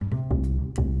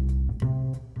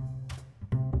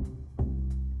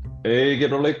Hey,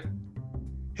 Gabriel,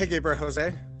 Hey, Gabriel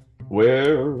Jose.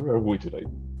 where are we today?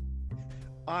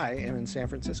 I am in San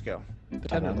Francisco, the And I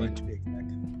Tenderloin to be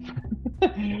exact.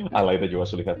 I like that you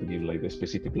actually have to give like the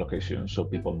specific location so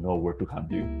people know where to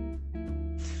hand you.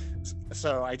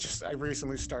 So I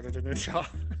recently started a new job.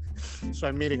 So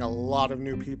I'm meeting a lot of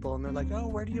new people, and they're like, "Oh,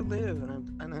 where do you live?"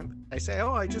 I say,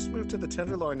 "Oh, I just moved to the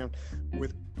Tenderloin." And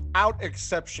without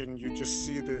exception, you just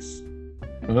see this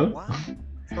Huh? what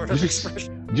sort You of should,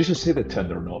 expression. you should say the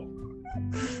tender knob.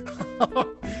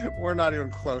 We're not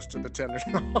even close to the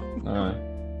Tenderloin. Uh,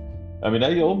 I mean,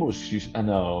 I almost used, I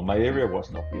know, my area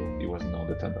was not built. It was not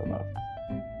the tender knob.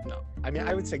 No, I mean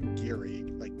I would say Geary,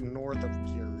 like north of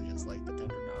Geary, is like the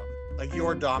Tenderloin. Like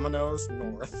your Domino's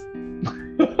north.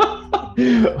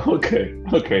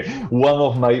 Okay. One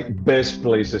of my best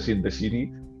places in the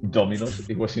city, Domino's,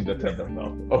 it was in the tender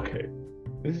knob. Okay,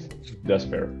 that's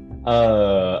fair.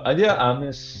 And yeah,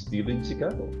 I'm still in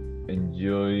Chicago,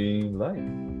 enjoying life.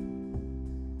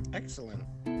 Excellent.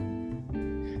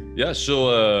 Yeah, so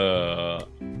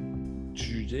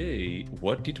today,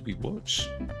 what did we watch?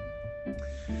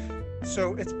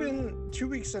 So it's been 2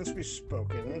 weeks since we've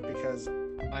spoken because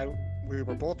we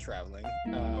were both traveling.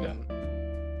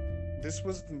 This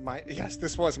was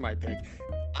my pick.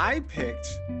 I picked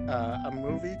a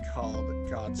movie called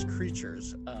God's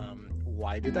Creatures.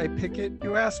 Why did I pick it,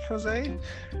 you ask, Jose?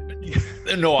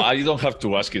 No, I don't have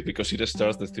to ask it because it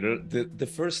stars the theater. The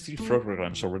first three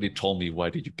programs already told me why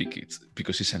did you pick it,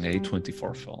 because it's an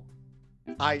A24 film.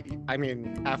 I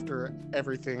mean, after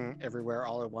Everything Everywhere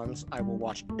All at Once, I will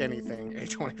watch anything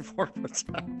A24 puts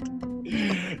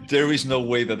out. There is no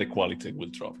way that the quality will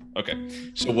drop. Okay,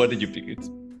 so why did you pick it?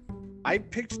 I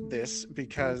picked this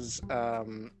because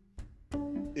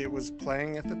it was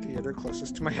playing at the theater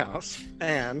closest to my house,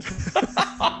 and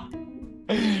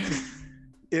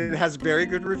it has very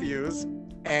good reviews,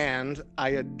 and I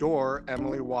adore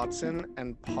Emily Watson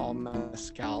and Paul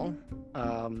Mescal.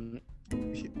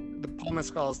 The Paul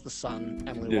Mescal is the son,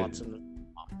 Emily Watson,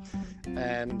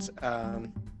 and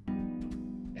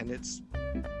it's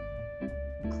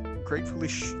gratefully.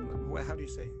 How do you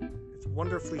say? It's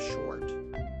wonderfully short.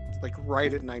 It's like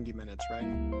right at 90 minutes, right?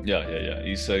 Yeah.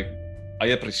 It's I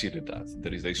appreciated that.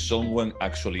 There is like someone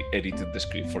actually edited the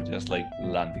script for just like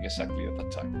landing exactly at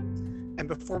that time. And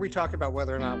before we talk about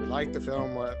whether or not we liked the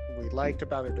film, what we liked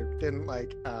about it or didn't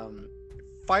like,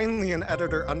 finally an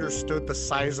editor understood the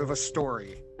size of a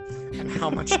story and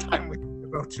how much time we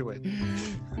devote to it.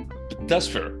 That's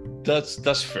fair.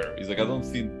 That's fair. It's like I don't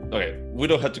think. Okay, we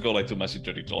don't have to go like too much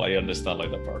into detail. I understand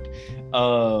like that part.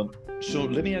 So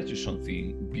let me ask you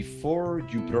something. Before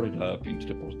you brought it up into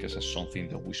the podcast as something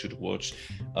that we should watch,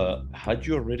 had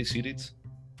you already seen it?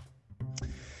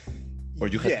 Or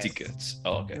you had Yes. tickets?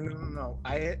 Oh, okay. No.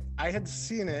 I had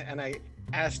seen it, and I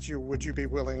asked you, would you be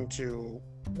willing to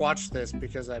watch this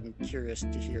because I'm curious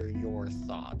to hear your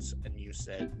thoughts, and you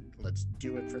said, let's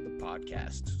do it for the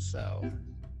podcast. So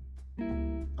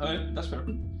Okay, that's fair.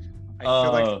 I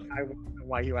feel like I wouldn't know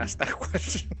why you asked that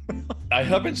question. I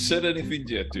haven't said anything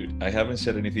yet, dude. I haven't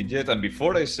said anything yet. And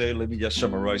before I say, let me just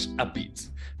summarize a bit,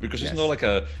 because it's Yes. not like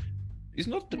it's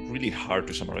not really hard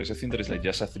to summarize. I think that is like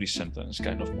just a 3-sentence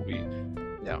kind of movie.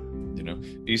 Yeah. You know,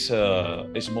 it's a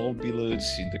small village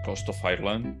in the coast of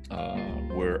Ireland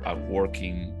where a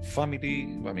working family.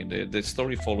 I mean, the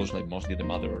story follows like mostly the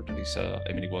mother, that is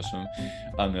Emily Watson,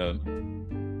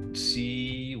 and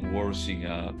she works in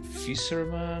a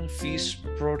fish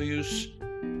produce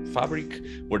fabric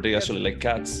where they actually like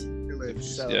cats. Village.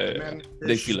 So Yeah, the men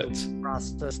they fish, fillet.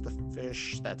 process the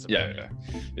fish. That's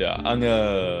Yeah. And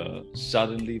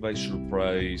suddenly, by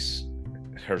surprise,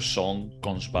 her son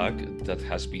comes back that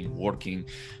has been working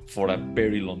for a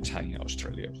very long time in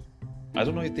Australia. I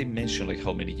don't know if they mentioned like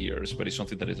how many years, but it's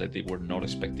something that is like they were not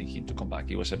expecting him to come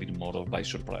back. It was a bit more of by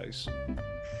surprise.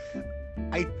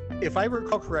 If I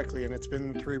recall correctly, and it's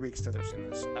been 3 weeks since I've seen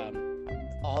this,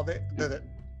 all the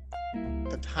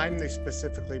time they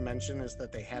specifically mention is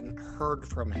that they hadn't heard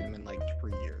from him in like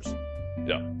 3 years.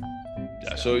 Yeah.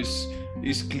 So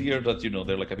it's clear that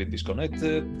they're like a bit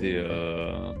disconnected.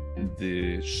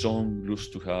 The son looks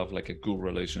to have like a good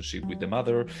relationship with the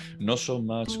mother, not so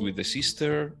much with the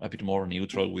sister, a bit more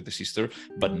neutral with the sister,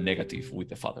 but negative with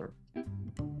the father.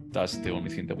 That's the only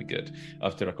thing that we get.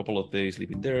 After a couple of days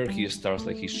living there, he starts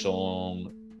like his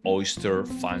own oyster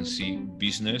fancy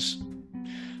business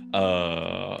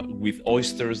with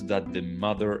oysters that the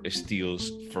mother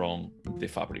steals from the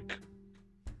fabric.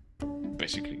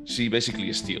 She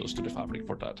basically steals to the fabric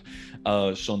for that.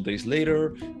 Some days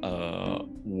later,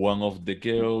 one of the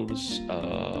girls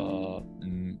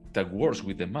that works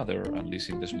with the mother, at least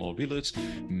in the small village,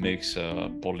 makes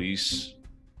police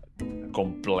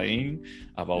complain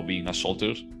about being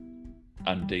assaulted,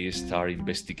 and they start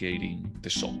investigating the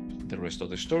son. The rest of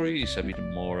the story is a bit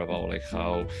more about like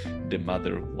how the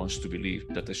mother wants to believe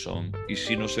that the son is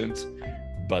innocent,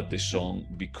 but the son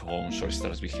becomes or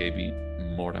starts behaving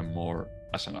more and more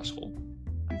as an asshole.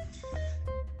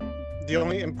 The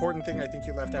only important thing I think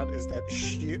you left out is that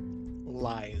she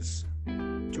lies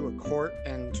to a court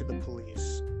and to the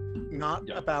police, not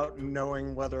about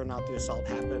knowing whether or not the assault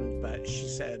happened, but she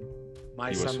said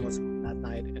my son was home that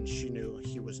night and she knew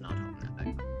he was not home that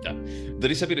night. Yeah,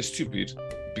 that is a bit stupid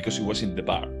because he was in the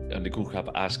bar and they could have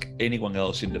asked anyone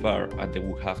else in the bar and they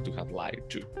would have to have lied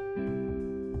too.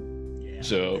 Yeah,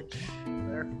 so,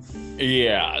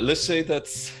 yeah, let's say that.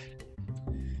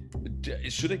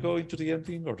 Should I go into the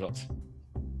ending or not?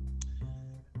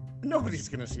 Nobody's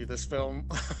gonna see this film.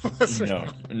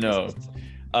 No.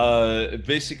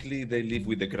 Basically, they live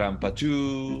with the grandpa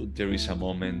too. There is a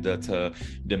moment that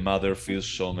the mother feels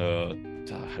some,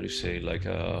 how do you say,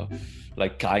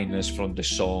 like kindness from the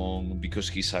son because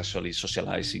he's actually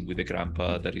socializing with the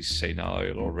grandpa that is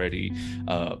senile already.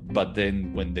 But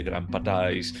then when the grandpa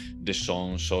dies, the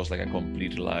son shows like a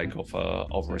complete lack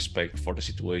of respect for the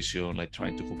situation, like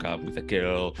trying to hook up with a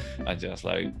girl and just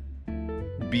like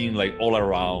being like all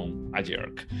around a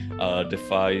jerk. The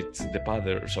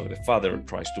father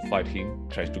tries to fight him,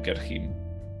 tries to get him,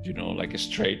 like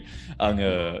straight, and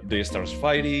they start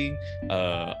fighting,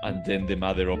 and then the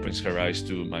mother opens her eyes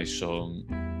to my son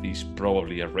is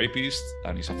probably a rapist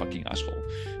and he's a fucking asshole.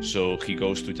 So he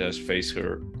goes to just face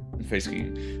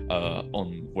him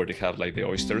on where they have like the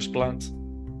oysters plant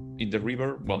in the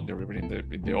river. Well,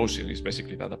 in the ocean is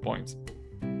basically at that point.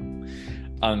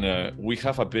 And we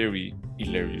have a very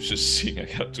hilarious scene, I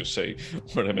have to say,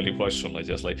 where Emily Watson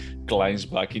just climbs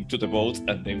back into the boat,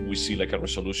 and then we see like a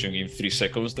resolution in 3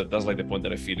 seconds. That's like the point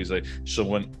that I feel is like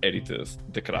someone edited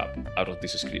the crap out of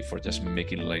this script for just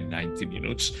making like 90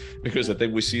 minutes, because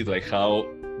then we see like how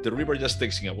the river just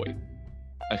takes him away,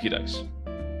 and he dies.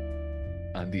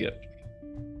 And the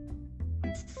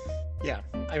end. Yeah,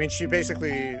 I mean, she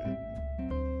basically,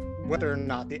 whether or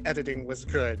not the editing was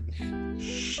good,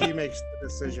 she makes the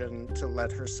decision to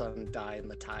let her son die in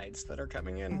the tides that are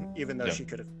coming in, even though she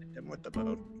could have hit him with the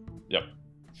boat. Yep.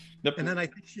 And then I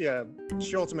think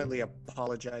she ultimately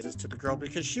apologizes to the girl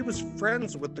because she was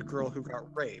friends with the girl who got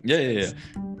raped. Yeah,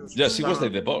 she was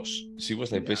like the boss. She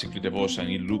was like basically the boss, and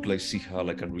it looked like she had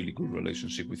like a really good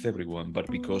relationship with everyone, but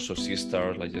because of she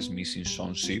started like just missing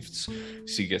some shifts,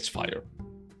 she gets fired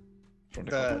from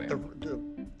the company.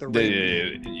 The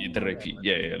rapey,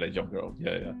 like young girl,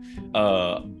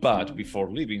 but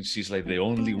before leaving, she's like the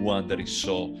only one that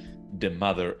saw the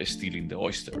mother stealing the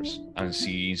oysters, and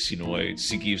she insinuates,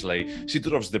 she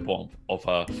drops the bomb of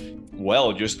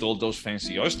well, you stole those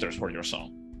fancy oysters for your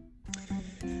son.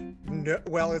 No,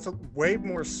 well, it's way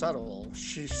more subtle.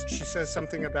 She says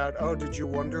something about, oh, did you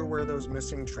wonder where those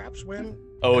missing traps went?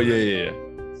 Oh yeah.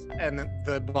 And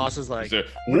the boss is like,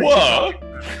 what?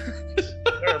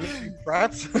 There are missing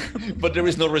traps? But there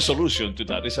is no resolution to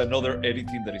that. It's another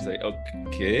editing that is like,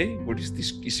 okay, what is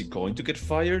this? Is he going to get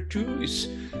fired too?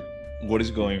 What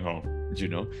is going on?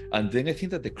 And then I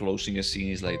think that the closing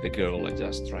scene is like the girl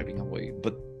just driving away,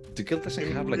 but the girl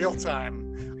doesn't have like real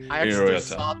time. I actually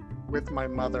saw it with my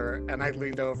mother, and I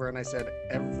leaned over and I said,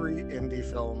 every indie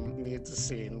film needs a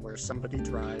scene where somebody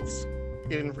drives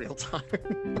in real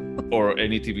time. Or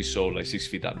any TV show like 6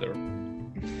 Feet Under.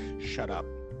 Shut up.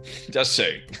 Just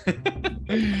saying.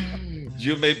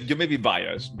 you may be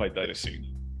biased by that scene.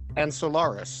 And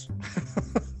Solaris.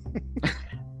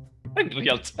 In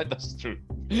real time, that's true.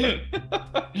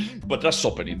 But that's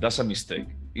opening. That's a mistake.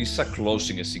 It's a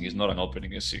closing scene. It's not an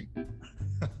opening scene.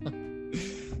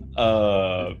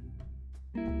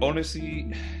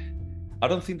 Honestly, I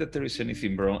don't think that there is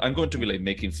anything wrong. I'm going to be like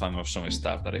making fun of some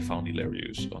stuff that I found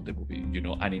hilarious on the movie,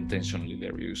 unintentionally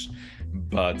hilarious.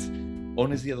 But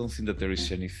honestly, I don't think that there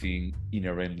is anything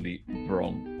inherently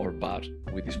wrong or bad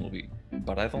with this movie.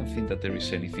 But I don't think that there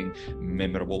is anything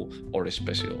memorable or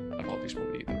special about this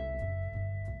movie either.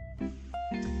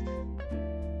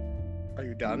 Are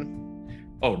you done?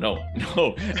 Oh, no.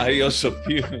 I also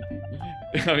feel...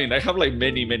 I mean, I have like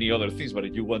many other things, but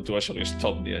if you want to actually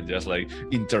stop me and just like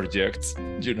interject,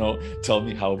 tell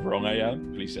me how wrong I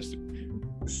am, please just do.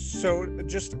 So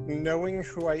just knowing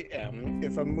who I am,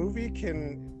 if a movie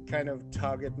can kind of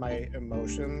tug at my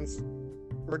emotions,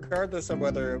 regardless of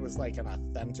whether it was like an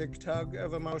authentic tug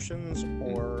of emotions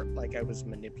or like I was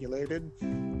manipulated,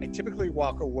 I typically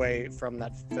walk away from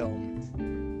that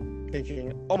film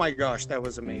thinking, oh my gosh, that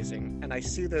was amazing. And I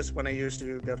see this when I used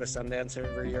to go to Sundance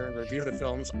every year and review the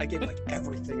films. I gave like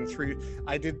everything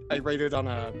I rated on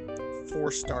a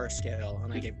 4-star scale,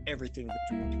 and I gave everything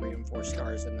between 3 and 4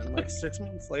 stars. And then like 6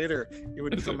 months later, it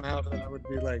would come out and I would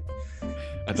be like,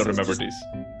 I don't remember this.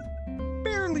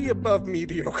 Barely above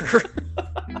mediocre.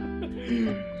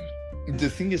 The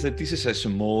thing is that this is a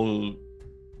small,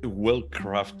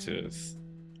 well-crafted,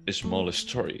 small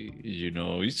story. You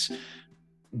know,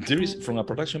 there is, from a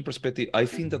production perspective, I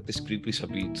think that the script is a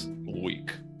bit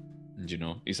weak. You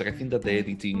know, it's like I think that the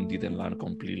editing didn't land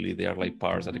completely. There are like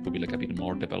parts that it could be like a bit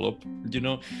more developed, you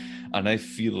know, and I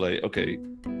feel like, okay,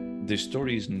 the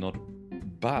story is not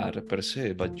bad per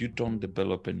se, but you don't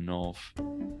develop enough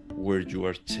where you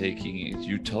are taking it.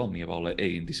 You tell me about like,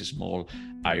 hey, in this small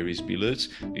Irish village,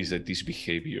 is that this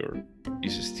behavior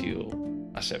is still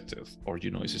accepted, or you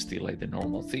know, it's still like the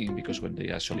normal thing, because when they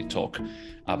actually talk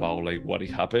about like what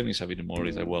happened, it's a bit more,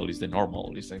 it's like, well, it's the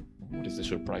normal, it's like, what is the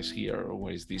surprise here, or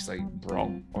why is this like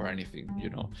wrong or anything, you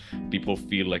know? People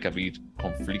feel like a bit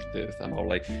conflicted about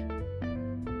like,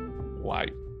 why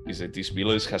is that this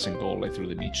village hasn't gone like through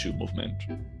the Me Too movement,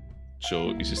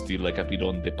 so it's still like a bit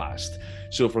on the past.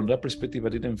 So from that perspective, I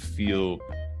didn't feel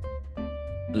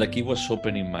like it was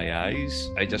opening my eyes.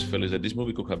 I just felt that this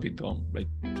movie could have been done like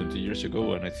 20 years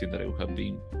ago, and I think that it would have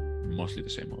been mostly the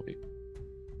same movie.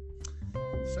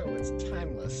 So it's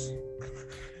timeless.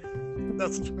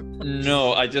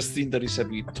 No, I just think that it's a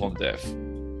bit tone deaf.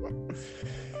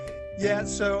 Yeah,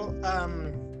 so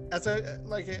as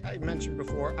I mentioned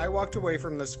before, I walked away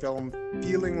from this film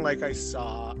feeling like I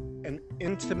saw an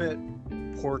intimate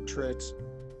portrait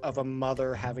of a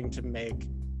mother having to make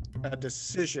a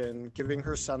decision, giving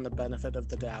her son the benefit of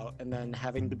the doubt, and then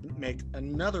having to make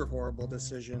another horrible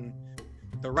decision,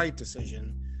 the right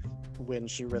decision, when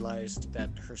she realized that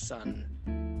her son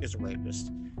is a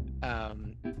rapist.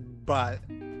 But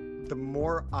the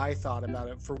more I thought about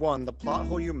it, for one, the plot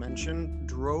hole you mentioned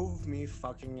drove me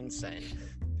fucking insane.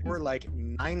 There were like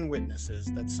 9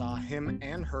 witnesses that saw him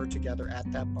and her together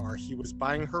at that bar. He was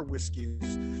buying her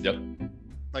whiskeys. Yep.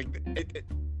 Like,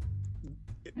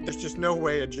 there's just no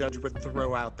way a judge would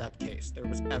throw out that case. There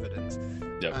was evidence.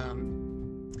 Yep.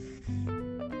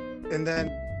 And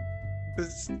then,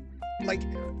 like,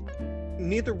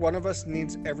 neither one of us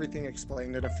needs everything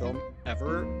explained in a film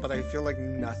ever, but I feel like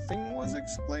nothing was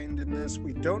explained in this.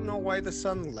 We don't know why the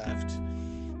son left.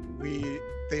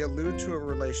 They allude to a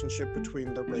relationship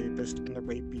between the rapist and the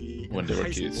rapee when they were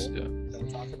kids. Yeah. They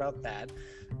don't talk about that.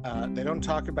 They don't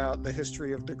talk about the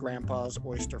history of the grandpa's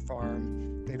oyster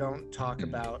farm. They don't talk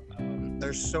about,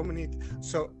 there's so many,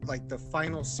 so like the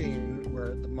final scene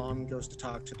where the mom goes to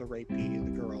talk to the rapee,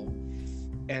 the girl,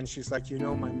 and she's like, you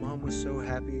know, my mom was so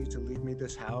happy to leave me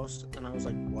this house. And I was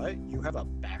like, what? You have a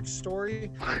backstory?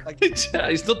 Like, it's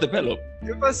not developed.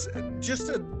 Give us just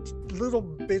a little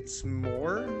bits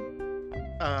more.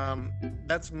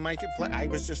 That's my complaint. I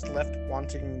was just left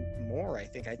wanting more. I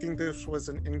think this was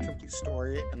an incomplete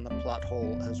story, and the plot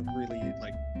hole has really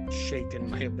like shaken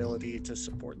my ability to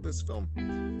support this film.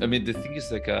 I mean, the thing is,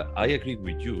 like, I agree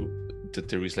with you that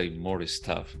there is like more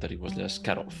stuff that it was just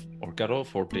cut off,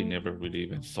 or they never really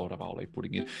even thought about like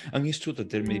putting it. And it's true that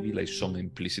there may be like some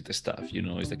implicit stuff, you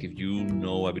know. It's like if you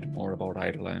know a bit more about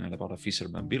Ireland and about a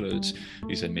fisherman village,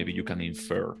 is that maybe you can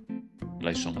infer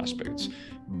like some aspects.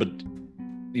 But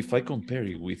if I compare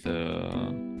it with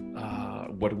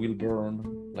What Will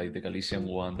Burn, like the Galician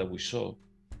one that we saw,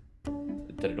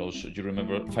 that also, you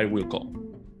remember Fire Will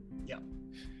Come? Yeah.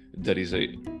 There is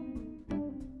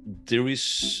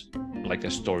like a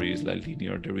story is like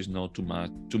linear. There is not too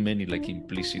many like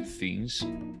implicit things.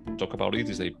 Talk about it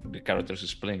is like the characters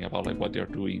explain about like what they are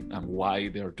doing and why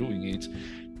they are doing it.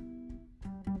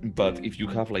 But if you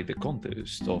have like the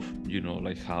context of, you know,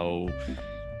 like how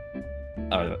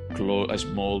a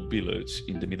small village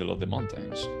in the middle of the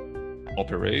mountains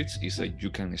operates, is like you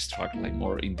can extract like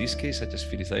more. In this case, I just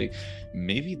feel it's like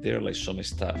maybe there are like some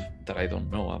stuff that I don't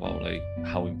know about, like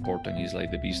how important is like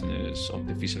the business of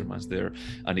the fishermen there,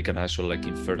 and it can also like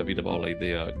infer a bit about like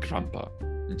the grandpa,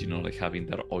 you know, like having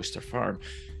that oyster farm.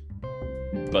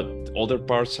 But other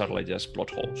parts are like just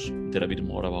plot holes. They're a bit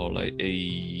more about like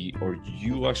or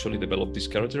you actually develop this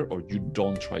character, or you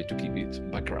don't try to keep it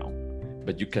background,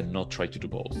 but you cannot try to do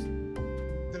both.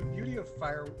 The beauty of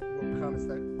Fire Will Come is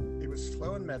that it was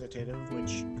slow and meditative,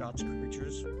 which God's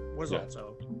Creatures was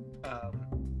also.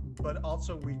 But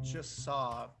also we just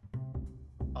saw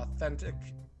authentic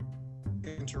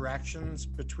interactions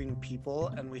between people,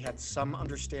 and we had some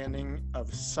understanding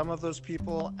of some of those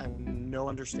people and no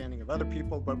understanding of other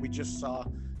people, but we just saw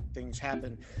things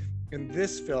happen. In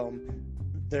this film,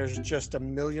 there's just a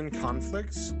million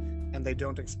conflicts and they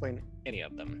don't explain any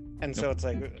of them. And so it's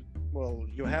like, well,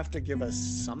 you have to give us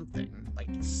something, like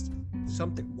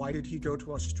something. Why did he go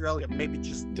to Australia? Maybe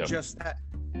just that.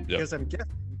 Because I'm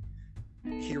guessing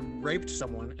he raped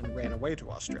someone and ran away to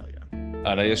Australia.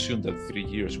 And I assume that 3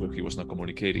 years when he was not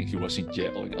communicating, he was in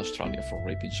jail in Australia for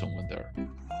raping someone there.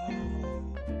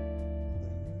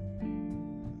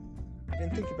 I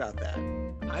didn't think about that.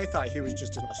 I thought he was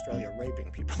just in Australia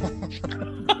raping people.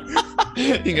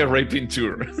 In a raping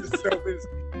tour. So busy.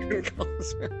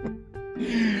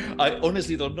 I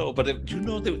honestly don't know, but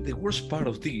the worst part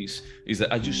of this is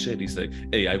that, as you said, is that,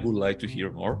 hey, I would like to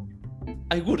hear more.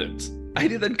 I wouldn't. I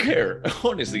didn't care.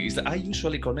 Honestly, is that I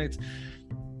usually connect.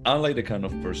 I'm like the kind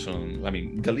of person, I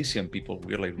mean, Galician people,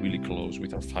 we're like really close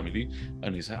with our family,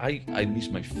 and it's like, I miss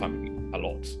my family a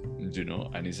lot,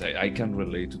 and it's like, I can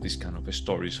relate to this kind of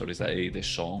story. So it's like, hey, the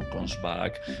song comes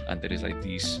back, and there is like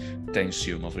this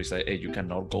tension of, it's like, hey, you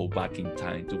cannot go back in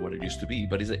time to what it used to be,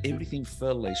 but it's like everything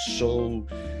felt like so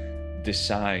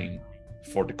designed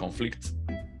for the conflict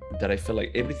that I felt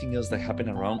like everything else that happened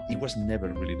around, it was never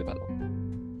really developed.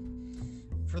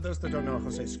 For those that don't know,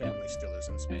 Jose's family still is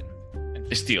in Spain.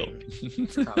 Still.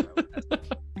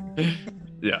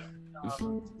 Yeah.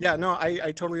 Yeah, no,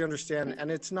 I totally understand.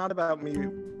 And it's not about me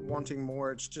wanting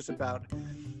more. It's just about,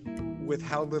 with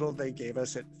how little they gave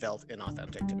us, it felt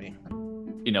inauthentic to me.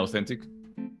 Inauthentic?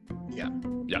 Yeah.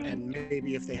 Yeah. And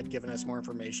maybe if they had given us more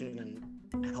information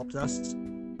and helped us.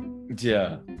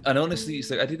 Yeah. And honestly, it's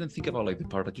like, I didn't think about like the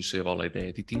part that you say about like the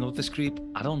editing of the script.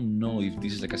 I don't know if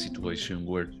this is like a situation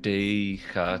where they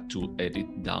had to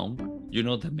edit down.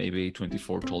 That maybe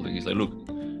A24 told them, it's like, look,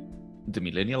 the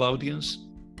millennial audience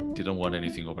didn't want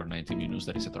anything over 90 minutes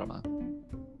that is a drama.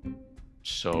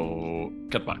 So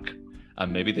cut back.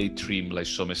 And maybe they trimmed like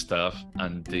some stuff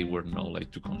and they were not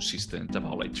like too consistent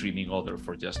about like trimming other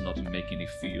for just not making it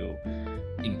feel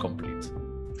incomplete.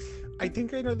 I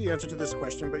think I know the answer to this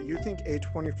question, but you think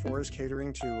A24 is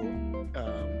catering to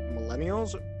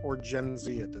millennials or Gen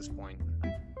Z at this point?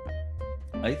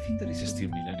 I think that it's still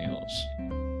millennials.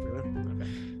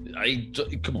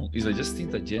 Come on, I just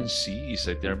think that Gen Z is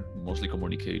like they're mostly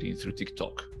communicating through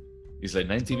TikTok. It's like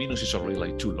 90 minutes is already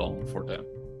like too long for them.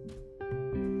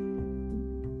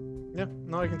 Yeah,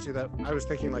 no, I can see that. I was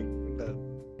thinking like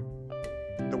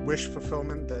the wish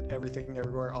fulfillment that Everything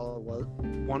Everywhere All at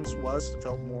Once was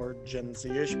felt more Gen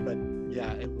Z-ish, but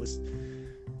yeah,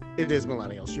 it is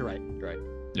millennials. You're right.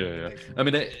 Yeah. I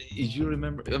mean, if you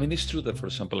remember, I mean, it's true that, for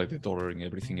example, like the daughter in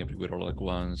Everything Everywhere All at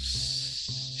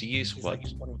Once, she is what?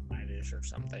 Like 25-ish or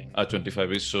something.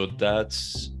 25-ish. So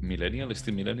that's millennial? Is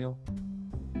still millennial?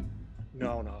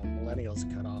 No. Millennials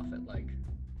cut off at like,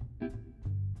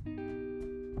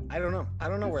 I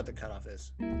don't know where the cutoff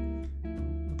is.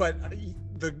 But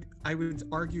I would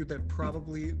argue that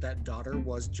probably that daughter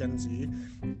was Gen Z,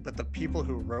 but the people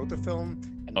who wrote the film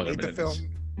and made the film,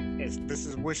 this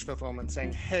is wish fulfillment,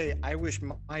 saying, hey, I wish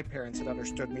my parents had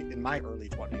understood me in my early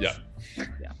 20s. Yeah.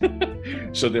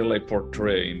 So they're like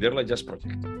portraying, they're like just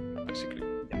projecting, basically.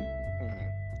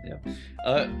 Yeah.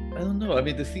 I don't know. I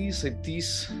mean, the thing is like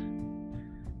this,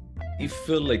 it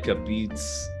felt like a bit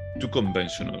too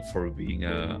conventional for being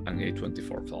an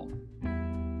A24 film.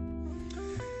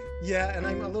 Yeah, and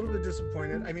I'm a little bit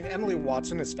disappointed. I mean, Emily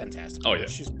Watson is fantastic. Oh, yeah.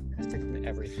 She's fantastic in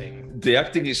everything. The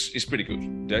acting is pretty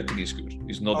good. The acting is good.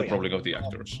 It's not the problem of the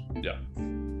actors. Yeah.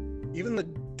 Even the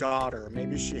daughter,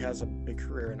 maybe she has a big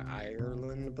career in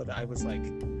Ireland, but I was like,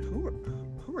 who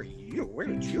are you? Where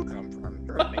did you come from?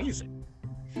 You're amazing.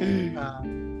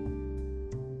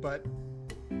 But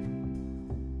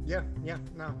yeah,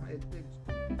 no,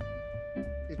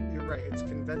 you're right. It's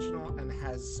conventional and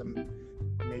has some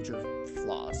major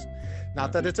flaws.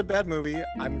 Not that it's a bad movie.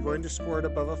 I'm going to score it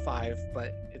above a 5,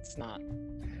 but it's not.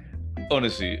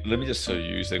 Honestly, let me just tell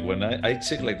you, it's like when I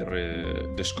check like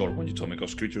the score when you told me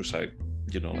Ghost Creatures, I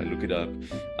look it up,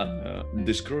 and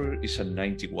the score is a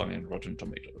 91 in Rotten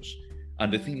Tomatoes.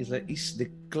 And the thing is that it's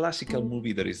the classical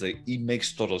movie that is like, it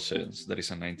makes total sense that it's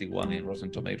a 91 in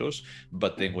Rotten Tomatoes,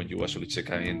 but then when you actually check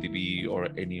IMDb or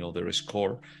any other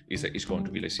score, it's like it's going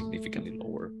to be like significantly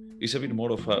lower. It's a bit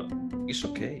more of it's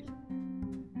okay.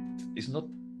 It's not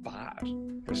bad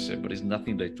per se, but it's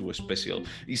nothing like too special.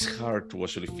 It's hard to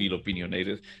actually feel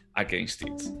opinionated against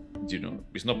it.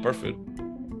 It's not perfect,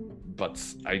 but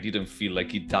I didn't feel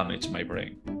like it damaged my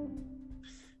brain.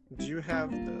 Do you have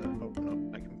the? Oh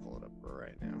no, I can pull it up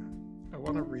right now. I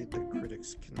want to read the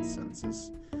critics'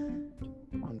 consensus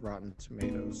on Rotten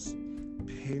Tomatoes.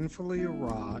 Painfully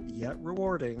raw yet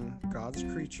rewarding, God's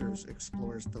Creatures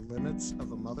explores the limits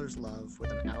of a mother's love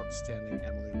with an outstanding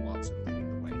Emily Watson leading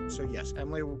the way. funny. So yes,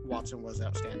 Emily Watson was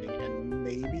outstanding, and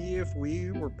maybe if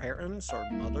we were parents or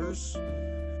mothers,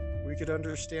 we could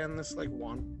understand this, like,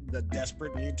 the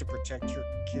desperate need to protect your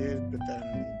kid, but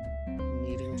then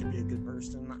needing to be a good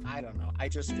person. I don't know. I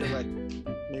just feel like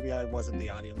maybe I wasn't the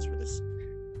audience for this.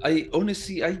 I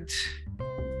honestly, I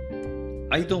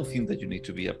don't think that you need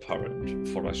to be a parent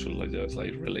for actually like just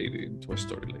like relating to a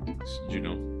story like this. You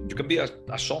know, you can be a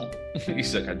son.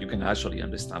 It's like you can actually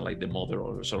understand like the mother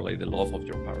or sort of like the love of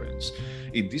your parents.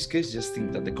 In this case, just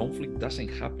think that the conflict doesn't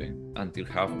happen until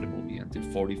half of the movie, until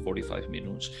 40-45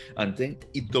 minutes, and then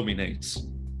it dominates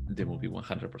the movie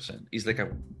 100%. It's like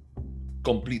a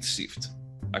complete shift.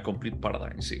 A complete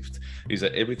paradigm shift. Is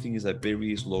that everything is at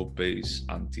very slow pace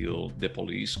until the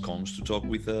police comes to talk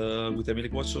with Emily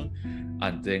Watson,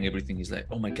 and then everything is like,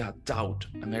 oh my god, doubt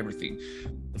and everything.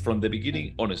 From the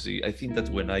beginning, honestly, I think that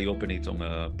when I opened it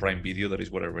on Prime Video, that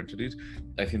is where I rented it,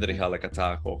 I think that it had like a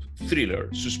tag of thriller,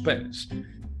 suspense,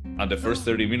 and the first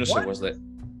 30 minutes I was like,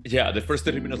 yeah, the first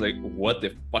 30 minutes, like, what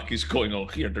the fuck is going on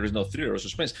here? There is no thriller or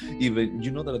suspense. Even,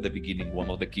 you know that at the beginning, one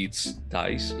of the kids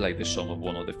dies, like the son of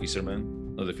one of the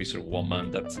fishermen, or the fisherwoman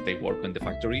that they work in the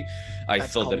factory.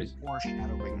 That's thought that it's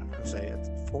foreshadowing, Jose. It's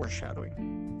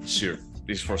foreshadowing. Sure,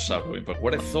 it's foreshadowing. But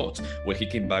what I thought when he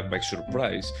came back by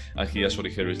surprise, and he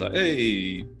actually heard is like,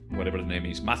 hey, whatever the name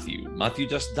is, Matthew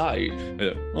just died.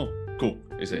 Oh, cool.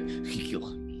 Is it he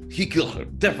killed her?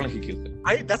 Definitely he killed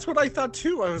her. That's what I thought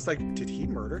too. I was like, did he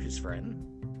murder his friend?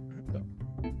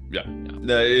 Yeah.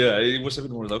 It was a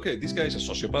bit more like, okay, this guy is a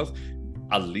sociopath,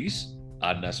 at least,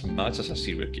 and as much as a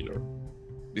serial killer.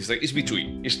 It's like, it's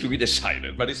between. It's to be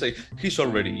decided, but it's like, he's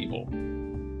already evil.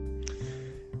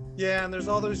 Yeah, and there's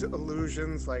all those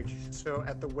illusions, like, so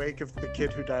at the wake of the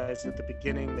kid who dies at the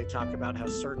beginning, they talk about how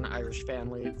certain Irish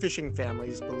fishing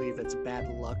families believe it's bad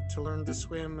luck to learn to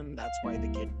swim, and that's why the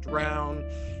kid drowned.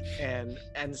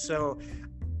 And so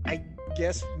I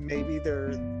guess maybe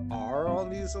there are all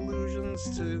these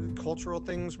allusions to cultural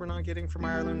things we're not getting from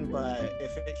Ireland, but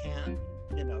if it can't,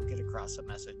 get across a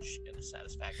message in a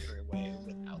satisfactory way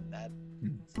without that.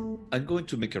 I'm going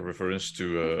to make a reference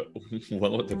to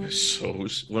one of the best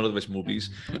shows, one of the best movies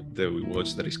that we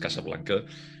watched, that is Casablanca.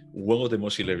 One of the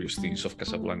most hilarious things of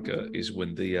Casablanca is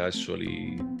when they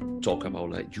actually talk about,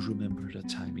 like, you remember that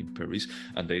time in Paris,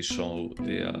 and they saw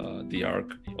the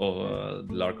Arc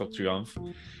of Triomphe,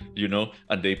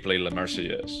 and they play La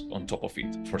Marseillaise on top of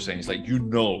it for saying, it's like,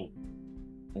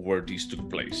 where this took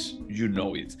place,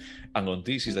 it. And on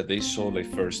this is that they saw like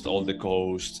first all the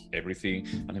coast, everything,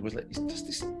 and it was like, does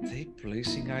this take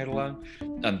place in Ireland?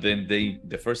 And then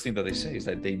the first thing that they say is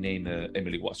that they name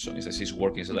Emily Watson. Is that she's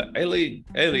working, it's like Ellie,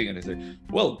 and it's like,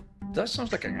 well, that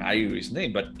sounds like an Irish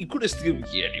name, but it could still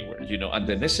be anywhere, And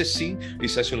the next scene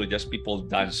is actually just people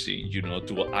dancing,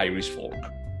 to Irish folk.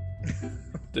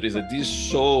 There is this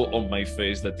so on my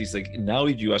face that is like, now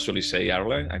if you actually say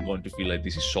Ireland, I'm going to feel like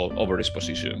this is so over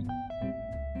exposition.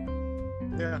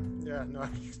 Yeah, no, I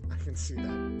can see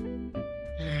that.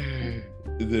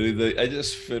 I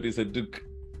just felt it's like, look,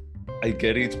 I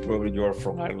get it, probably you are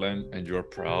from Ireland and you're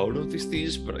proud of these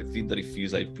things, but I think that it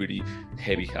feels like pretty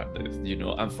heavy-handed,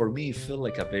 And for me, it felt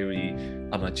like a very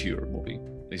amateur movie.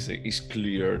 It's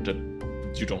clear that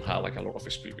you don't have like a lot of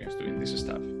experience doing this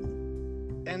stuff.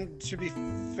 And to be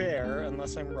fair,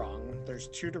 unless I'm wrong, there's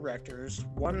two directors.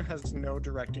 One has no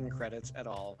directing credits at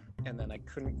all, and then I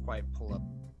couldn't quite pull up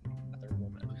another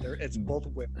woman. It's both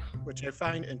women, which I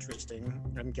find interesting.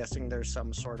 I'm guessing there's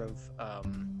some sort of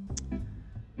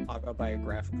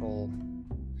autobiographical.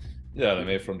 Yeah, they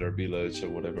made from their village or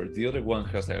whatever. The other one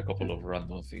has like a couple of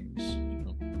random things,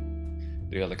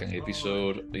 They had like an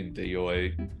episode in the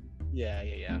OA. Yeah.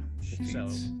 So.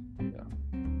 Yeah.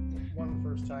 One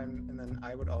first time, and then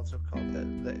I would also call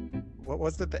the what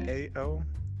was it, the AO?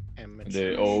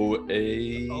 The OA.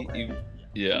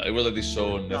 Yeah, it was like this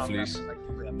show on Netflix. No, like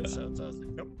 3 episodes. I was like,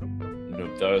 nope. No,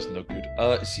 that was not good.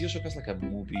 She also has like a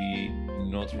movie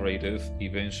not rated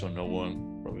even, so no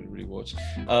one probably really watched.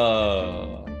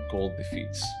 Called The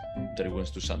Feats, that it went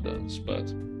to Sundance, but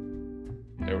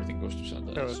everything goes to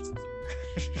Sundance.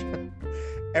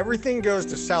 Everything goes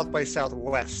to South by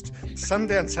Southwest.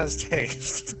 Sundance has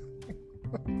taste.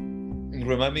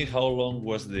 Remind me, how long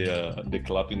was the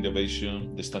clapping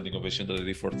ovation, the standing ovation that they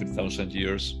did for 3,000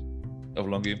 years of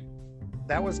Longy?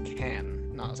 That was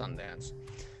Cannes, not Sundance.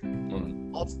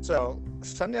 Also,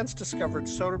 Sundance discovered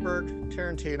Soderbergh,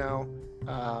 Tarantino,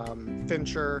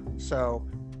 Fincher, so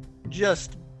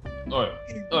just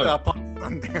up on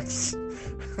Sundance.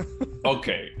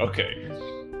 Okay.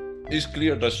 It's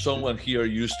clear that someone here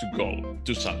used to go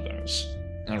to Sundance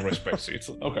and respects it.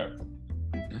 Okay.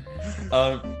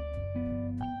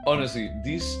 Honestly,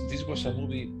 this was a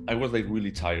movie. I was like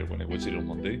really tired when I watched it on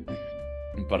Monday,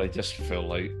 but I just felt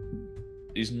like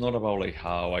it's not about like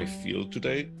how I feel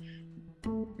today.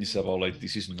 It's about like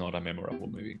this is not a memorable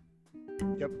movie.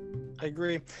 Yep, I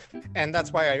agree. And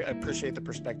that's why I appreciate the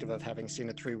perspective of having seen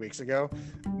it 3 weeks ago.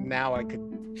 Now I could...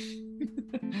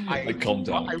 Like, calm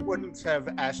down. I wouldn't have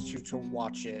asked you to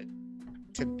watch it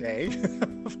today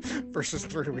versus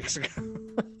 3 weeks ago.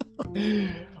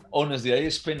 Honestly, I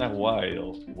spent a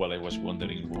while I was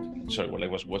wondering. While I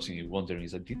was watching it, wondering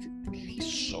is that did he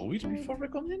saw it before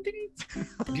recommending it?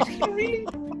 Did he really?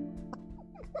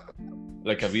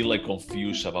 Like a bit like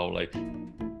confused about like.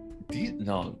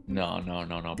 No.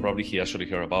 Probably he actually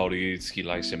heard about it. He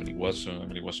likes Emily Watson.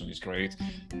 Emily Watson is great.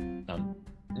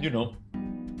 You know,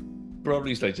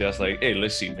 probably it's like just like, hey,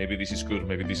 let's see. Maybe this is good.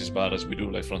 Maybe this is bad, as we do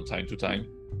like from time to time.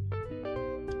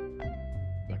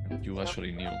 But no, you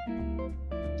actually knew.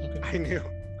 Okay.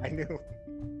 I knew.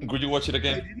 Could you watch it I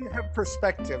again? didn't have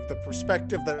perspective. The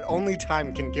perspective that only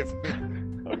time can give me.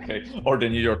 Okay. Or the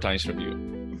New York Times review.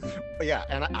 But yeah,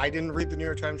 and I didn't read the New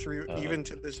York Times review even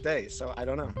to this day, so I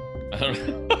don't know.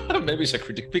 Maybe it's a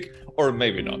critic pick, or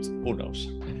maybe not. Who knows?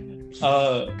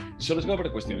 So let's go over the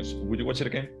questions. Would you watch it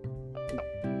again?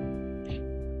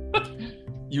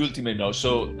 You ultimately no.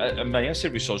 So my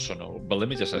answer is also no. But let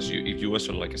me just ask you: if you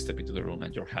also like step into the room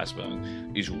and your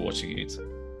husband is watching it,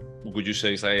 would you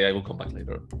say, I will come back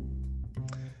later?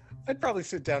 I'd probably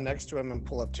sit down next to him and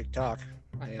pull up TikTok.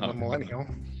 I am a millennial.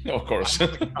 Of course.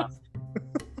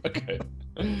 Okay.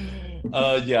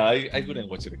 Yeah, I couldn't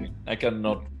watch it again. I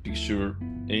cannot picture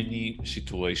any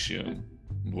situation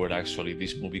where actually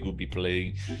this movie would be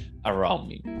playing around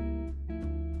me.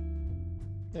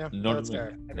 Yeah, Not that's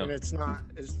fair. I mean, no. it's not,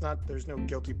 there's no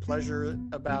guilty pleasure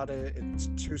about it. It's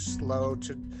too slow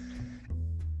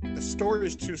the story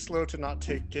is too slow to not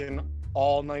take in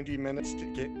all 90 minutes to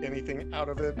get anything out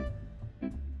of it.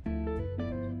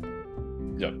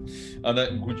 Yeah.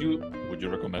 And would you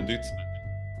recommend it?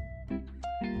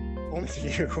 Only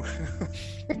you.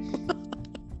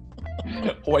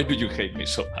 Why do you hate me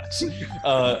so much?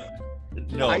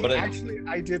 No, but I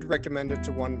did recommend it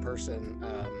to one person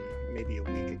maybe a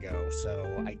week ago,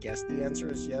 so I guess the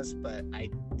answer is yes, but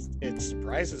it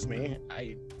surprises me.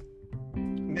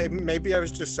 Maybe I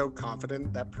was just so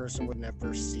confident that person would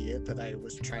never see it that I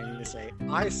was trying to say,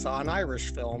 I saw an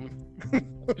Irish film.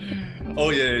 Oh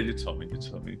yeah, you told me.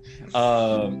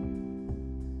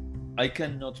 I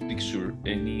cannot picture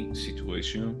any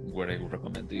situation where I would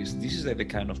recommend this. This is like the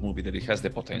kind of movie that it has the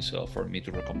potential for me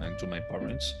to recommend to my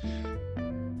parents,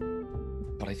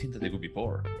 but I think that they would be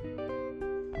bored.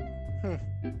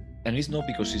 And it's not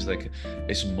because it's like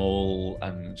slow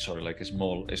and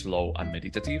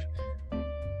meditative.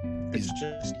 It's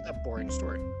just a boring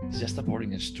story. It's just a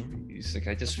boring story. It's like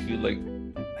I just feel like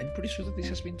I'm pretty sure that this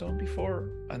has been done before,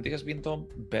 and it has been done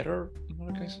better in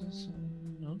other cases.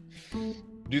 No.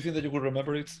 Do you think that you would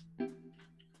remember it?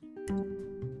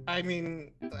 I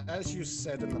mean, as you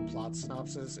said in the plot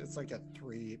synopsis, it's like a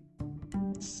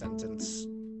 3-sentence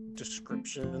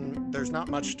description. There's not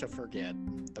much to forget.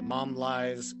 The mom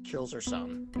lies, kills her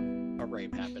son. A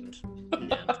rape happened.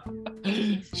 The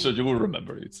end. So you will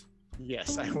remember it.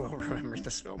 Yes, I will remember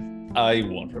this film. I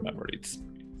won't remember it.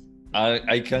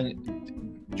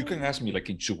 You can ask me like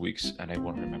in 2 weeks and I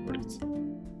won't remember it.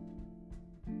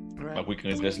 Right. But we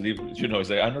can just leave, it's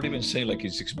like I'm not even saying like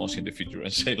in 6 months in the future.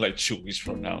 I'm saying like 2 weeks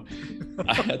from now.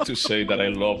 I had to say that I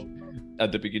love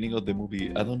at the beginning of the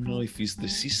movie. I don't know if it's the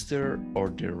sister or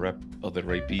the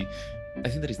rapee. I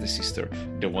think that is the sister,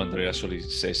 the one that actually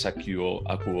says a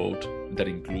quote that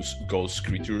includes ghost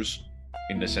creatures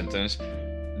in the sentence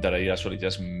that I actually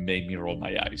just made me roll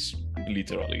my eyes,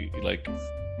 literally. Like,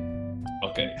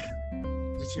 okay.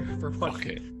 Did you ever watch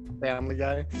Family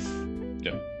Guy?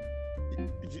 Yeah.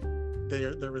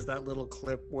 There was that little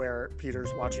clip where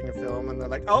Peter's watching a film and they're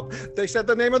like, oh, they said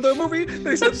the name of the movie.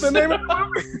 They said the name of the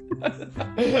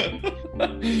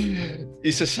movie.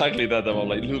 It's exactly that. I'm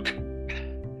like, look,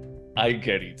 I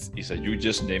get it. It's that you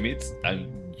just name it and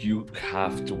you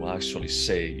have to actually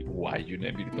say why you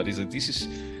name it. But it's like, this is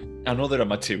another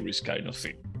amateurish kind of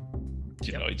thing.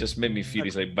 It just made me feel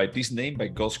it's like by this name, by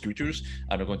Ghost Creatures,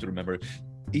 I'm not going to remember it.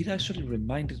 It actually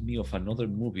reminded me of another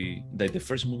movie, like the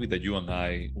first movie that you and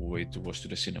I went to watch to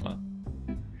the cinema.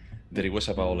 That it was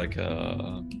about like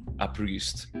a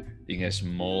priest in a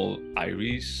small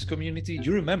Irish community.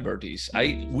 You remember this?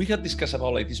 We had discussed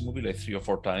about like this movie like 3 or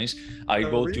 4 times. I The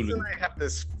go reason to I have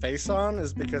this face on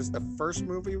is because the first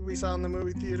movie we saw in the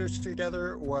movie theaters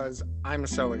together was I'm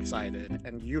So Excited,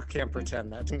 and you can't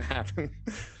pretend that didn't happen.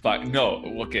 but no,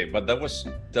 okay, but that was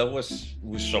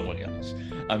with someone else.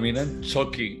 I mean, I'm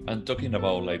talking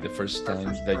about like the first Our time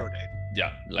first that pro date.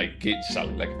 yeah, like kids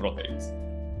sound like rotates.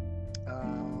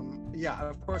 Yeah,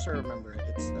 of course I remember it.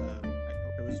 It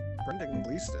was Brendan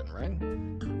Gleeson, right?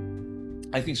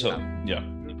 I think so. Yeah.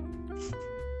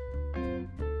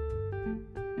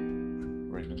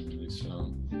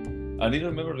 I need to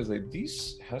remember is like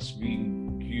this has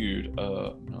been good.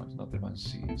 No, it's not the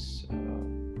Banshee. It's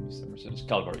Mr. Mercedes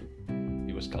Calvary.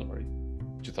 It was Calvary,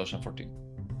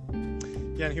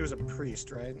 2014. Yeah, and he was a priest,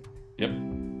 right? Yep,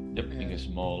 in a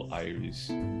small Irish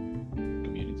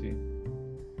community.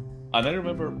 And I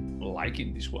remember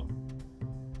liking this one.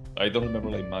 I don't remember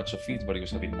like much of it, but it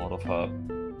was a bit more of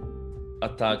a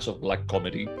touch of black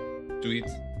comedy to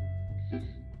it.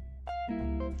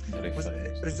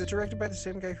 Is it directed by the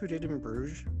same guy who did In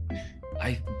Bruges?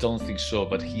 I don't think so,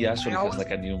 but he actually has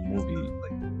like a new movie.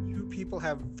 Like, two people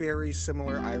have very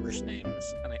similar Irish names,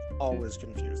 and I always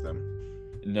confuse them.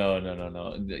 No.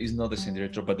 It's not the same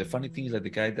director, but the funny thing is that the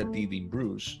guy that did In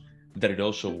Bruges, that it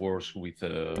also works with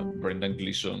Brendan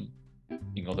Gleeson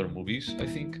in other movies, I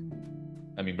think.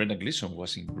 I mean, Brendan Gleeson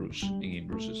was in Bruges, in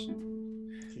Bruges.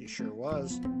 He sure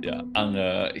was. Yeah,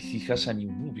 and he has a new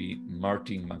movie.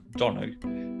 Martin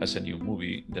McDonagh has a new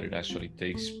movie that it actually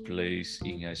takes place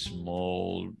in a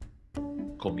small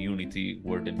community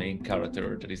where the main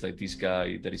character, that is like this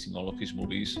guy that is in all of his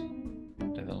movies,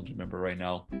 I don't remember right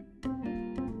now.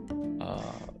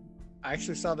 I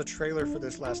actually saw the trailer for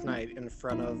this last night in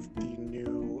front of the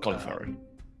new Colin Farrell.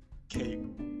 Kate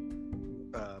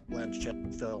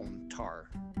Blanchett film Tar.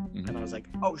 Mhm. And I was like,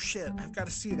 oh shit, I've got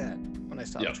to see that when I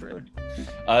saw the trailer.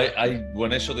 I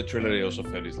when I saw the trailer, I also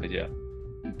felt it's like, yeah,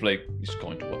 Blake is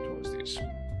going to walk towards this.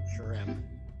 Sure am.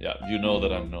 Yeah, you know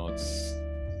that I'm not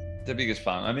the biggest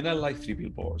fan. I mean, I like Three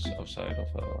Billboards outside of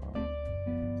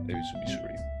Davidson,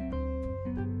 Missouri.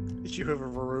 You have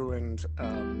ruined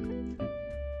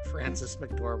Frances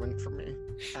McDormand for me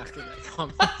after that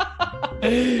comment.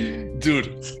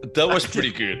 Dude, that was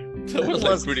pretty good. That was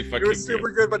like pretty fucking It was super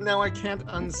good. good, but now I can't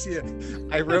unsee it.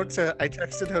 I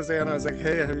texted Jose and I was like,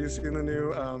 hey, have you seen the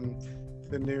new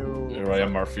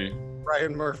Ryan Murphy.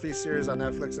 Ryan Murphy series on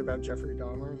Netflix about Jeffrey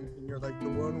Dahmer? And you're like, the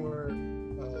one where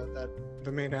that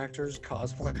the main actor's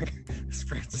cosplay is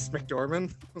Frances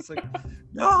McDormand? I was like,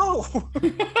 no!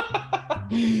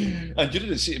 And you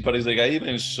didn't see it, but it's like I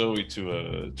even showed it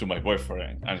to my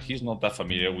boyfriend, and he's not that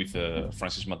familiar with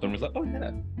Frances McDormand. He's like, oh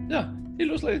yeah, he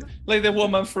looks like the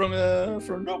woman from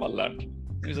Nomadland.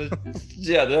 He's like,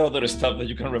 yeah, there are other stuff that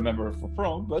you can remember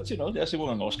from, but you know, she won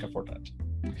an Oscar for that.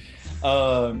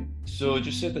 So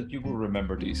you said that you will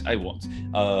remember this. I won't.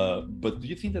 But do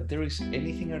you think that there is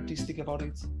anything artistic about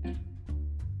it?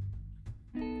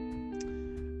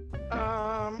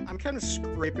 I'm kind of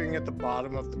scraping at the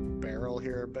bottom of the barrel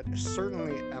here, but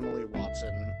certainly Emily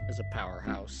Watson is a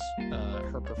powerhouse.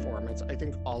 Her performance, I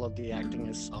think all of the acting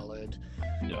is solid.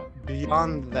 Yeah.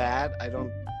 Beyond that,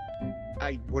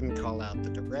 I wouldn't call out the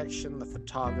direction, the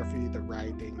photography, the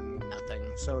writing, nothing.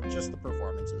 So just the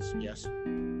performances, yes.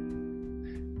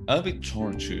 I'm a bit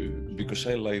torn too, because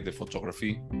I like the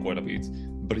photography quite a bit,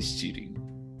 but it's cheating.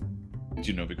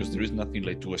 You know, because there is nothing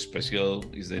like too special.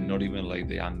 Is there not even like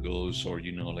the angles or,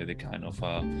 you know, like the kind of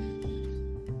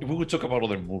if we would talk about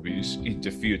other movies in the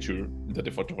future that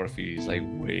the photography is like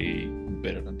way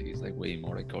better than this, like way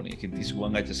more iconic. In this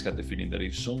one, I just had the feeling that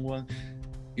if someone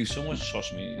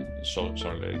shows me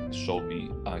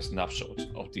a snapshot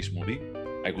of this movie,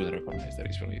 I would recognize that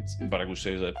it's from it. But I would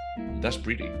say that that's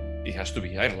pretty. It has to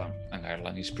be Ireland, and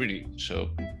Ireland is pretty. So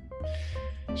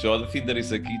I think that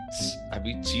it's like it's a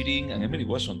bit cheating, and Emily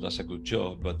Watson does a good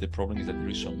job, but the problem is that there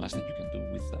is so much that you can do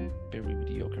with a very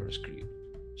mediocre script.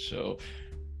 So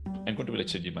I'm going to be like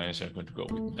changing my answer. I'm going to go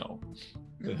with no.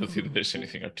 I don't think that there's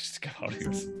anything artistic about it.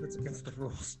 That's against the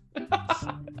rules.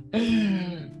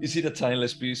 Is it a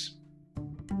timeless piece?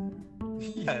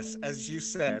 Yes, as you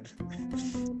said,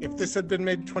 if this had been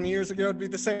made 20 years ago, it'd be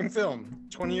the same film.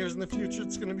 20 years in the future,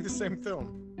 it's going to be the same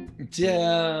film.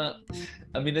 Yeah,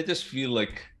 I mean, I just feel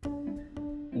like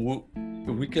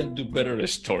we can do better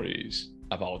stories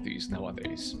about these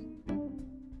nowadays.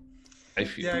 I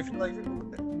feel like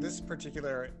this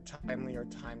particular timely or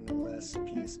timeless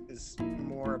piece is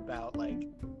more about like,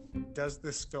 does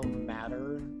this film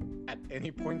matter at any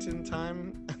point in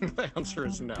time? And the answer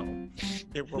is no.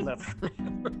 It will never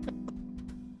matter.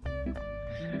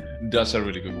 That's a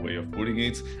really good way of putting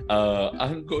it.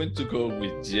 I'm going to go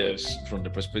with Jess from the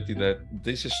perspective that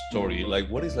this story, like,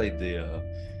 what is like the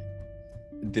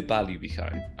value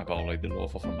behind about like the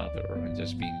love of a mother and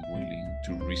just being willing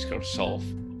to risk herself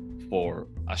for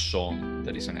a son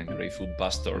that is an ungrateful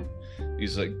bastard?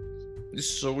 Is like,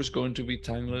 this is always going to be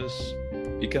timeless.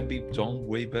 It can be done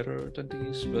way better than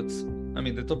this, but I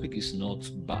mean, the topic is not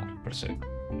bad per se.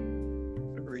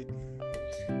 Agreed.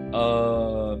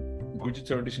 Would you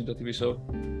turn this into a TV show?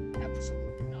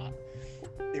 Absolutely not.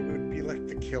 It would be like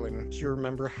The Killing. Do you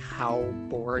remember how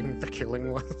boring The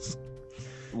Killing was?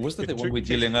 Was that the one with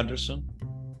Gillian Anderson?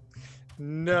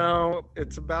 No,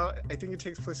 it's about, I think it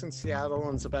takes place in Seattle,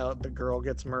 and it's about the girl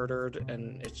gets murdered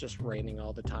and it's just raining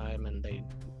all the time, and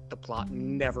the plot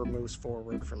never moves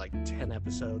forward for like 10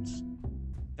 episodes.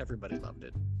 Everybody loved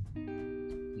it.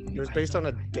 It was based on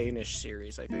a Danish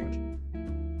series, I think.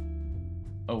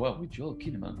 Oh wow, with Joel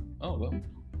Kinnaman. Oh well.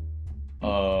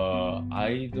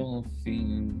 I don't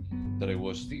think that I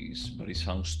watched this, but it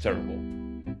sounds terrible.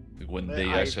 When they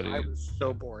I actually, was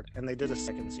so bored, and they did a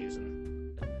second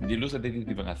season. it looks like they didn't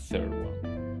even a third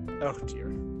one. Oh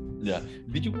dear. Yeah.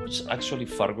 Did you watch actually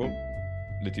Fargo,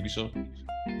 the TV show?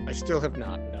 I still have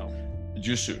not, no.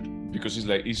 You should, because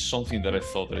it's something that I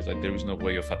thought that it's like there is no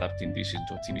way of adapting this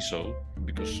into a TV show,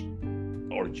 because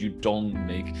or you don't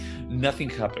make, nothing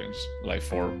happens like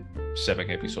for 7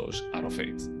 episodes out of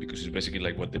 8, because it's basically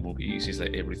like what the movie is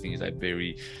like everything is like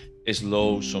very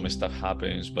slow, some stuff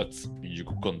happens, but you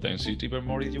could condense it even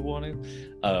more if you wanted.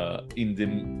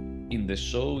 In the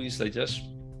show is like just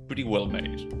pretty well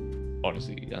made,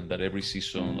 honestly, and that every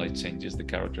season like changes the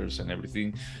characters and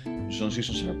everything. Some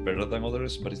seasons are better than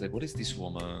others, but it's like, what is this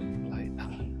woman like?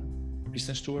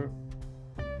 Kristen Stewart?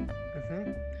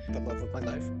 The love of my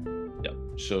life. Yeah,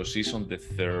 so she's on the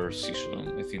 3rd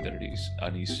season, I think that it is,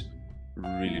 and it's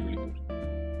really, really good.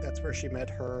 That's where she met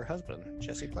her husband,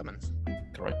 Jesse Plemons.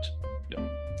 Correct. Yeah.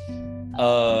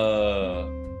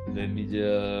 Let me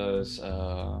just.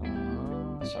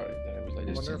 Sorry, that was like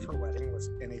I just. wonder if her wedding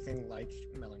was anything like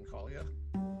Melancholia.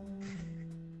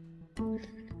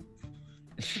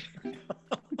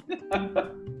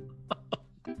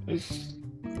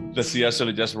 That she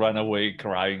actually just ran away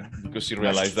crying because she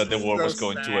realized that the war was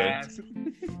going to end.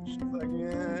 She's like,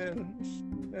 yeah,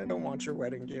 I don't want your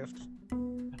wedding gift.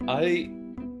 I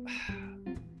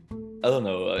don't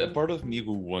know. A part of me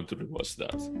would want to rewatch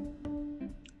that.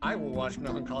 I will watch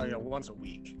Melancholia once a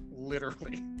week,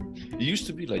 literally. It used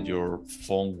to be like your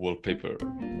phone wallpaper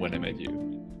when I met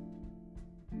you.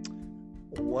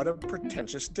 What a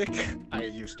pretentious dick I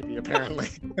used to be, apparently.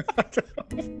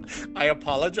 I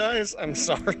apologize. I'm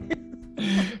sorry.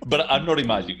 But I'm not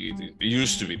imagining it. It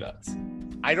used to be that.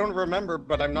 I don't remember,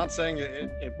 but I'm not saying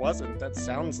it wasn't. That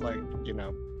sounds like,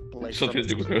 Blake. Something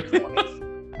you could.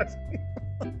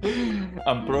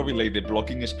 And probably like the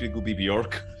blocking screen would be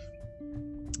Bjork.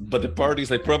 But the part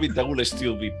is like probably that will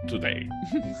still be today.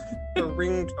 The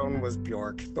ringtone was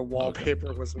Bjork. The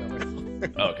wallpaper was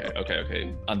Melancholia.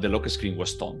 Okay. And the lock screen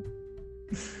was Tom.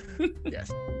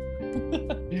 Yes.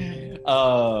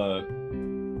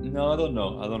 No, I don't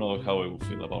know. I don't know how I would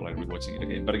feel about like rewatching it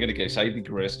again. But in any case, I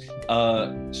digress.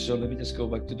 So let me just go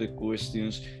back to the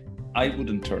questions. I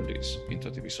wouldn't turn this into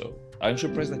a TV show. I'm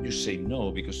surprised that you say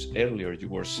no, because earlier you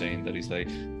were saying that it's like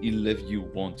it left you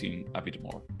wanting a bit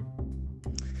more.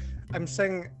 I'm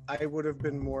saying I would have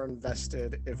been more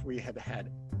invested if we had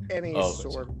had any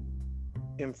sort of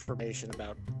information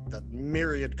about the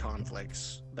myriad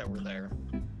conflicts that were there.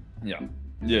 Yeah,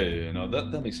 no,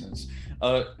 that makes sense.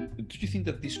 Do you think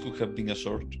that this could have been a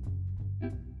short?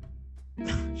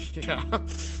 Yeah,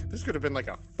 this could have been like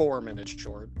a 4-minute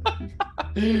short.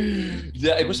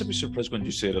 Yeah, I was a bit surprised when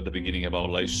you said at the beginning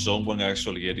about like someone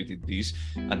actually edited this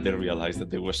and they realized that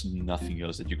there was nothing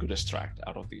else that you could extract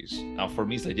out of this. And for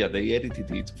me, it's like, yeah, they edited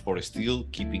it for still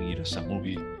keeping it as a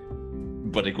movie,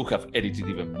 but they could have edited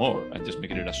even more and just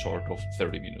making it a short of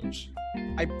 30 minutes.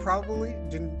 I probably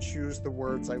didn't choose the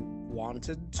words I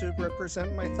wanted to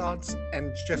represent my thoughts,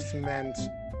 and just meant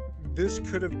this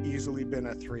could have easily been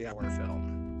a 3-hour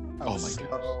film. Oh my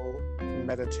slow,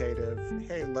 meditative,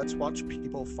 hey, let's watch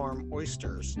people farm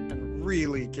oysters and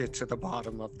really get to the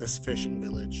bottom of this fishing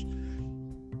village.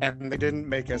 And they didn't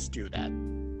make us do that.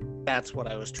 That's what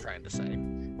I was trying to say.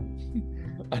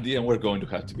 At the end, we're going to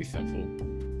have to be thankful.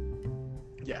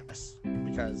 Yes,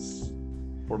 because...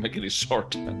 for making it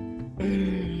short. Do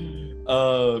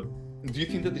you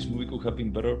think that this movie could have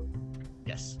been better?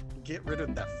 Yes. Get rid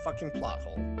of that fucking plot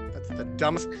hole. That's the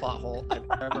dumbest plot hole I've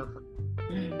ever heard.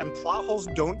 And plot holes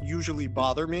don't usually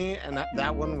bother me, and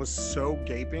that one was so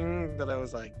gaping that I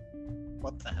was like,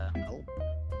 what the hell?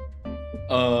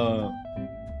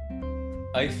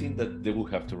 I think that they will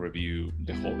have to review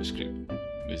the whole script,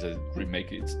 is that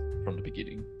remake it from the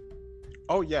beginning.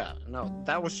 Oh yeah, no,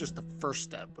 that was just the first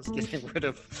step, was getting rid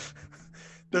of.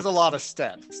 There's a lot of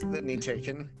steps that need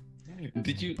taken.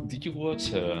 Did you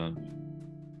watch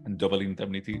Double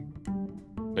Indemnity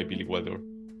by Billy Wilder?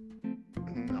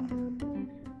 No.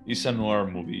 It's a noir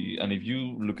movie, and if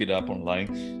you look it up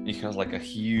online, it has like a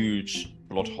huge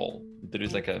plot hole. There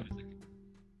is like a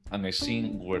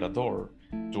scene where a door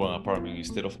to an apartment,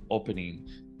 instead of opening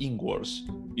inwards,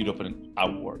 it opened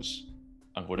outwards.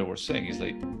 And what I was saying is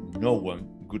like no one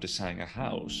could design a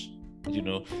house,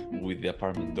 with the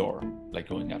apartment door like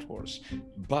going outwards.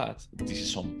 But this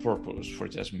is on purpose for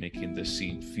just making the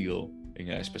scene feel in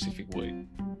a specific way.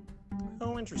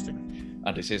 Oh, interesting.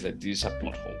 And they say that this is a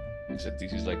plot hole. They said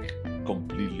this is like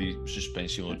completely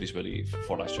suspension of disbelief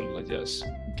for actually like just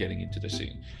getting into the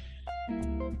scene.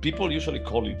 People usually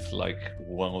call it like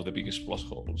one of the biggest plot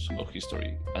holes of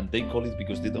history, and they call it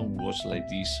because they don't watch like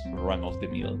these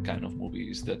run-of-the-mill kind of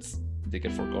movies that they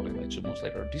get forgotten like 2 months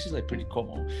later. This is like pretty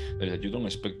common, that you don't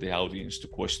expect the audience to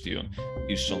question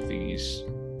if something is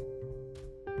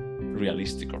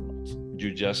realistic or not.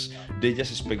 They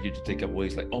just expect you to take away.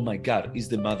 It's like, oh my god, is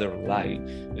the mother lying?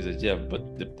 Is that yeah,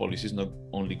 but the police is not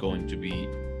only going to be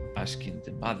asking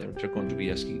the mother, they're going to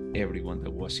be asking everyone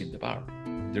that was in the bar.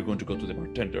 They're going to go to the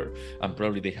bartender, and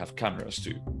probably they have cameras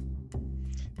too.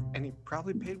 And he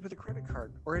probably paid with a credit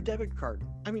card or a debit card.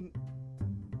 I mean,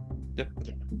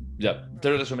 yeah,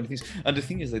 there are so many things. And the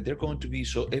thing is that they're going to be,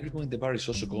 so everyone in the bar is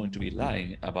also going to be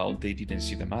lying about they didn't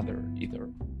see the mother either.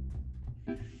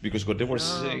 Because what they were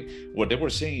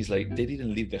saying is like they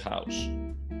didn't leave the house.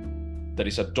 That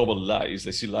is a double lie. Is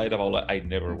that she lied about like, I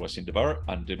never was in the bar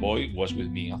and the boy was with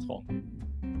me at home.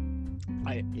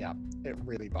 It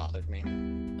really bothered me.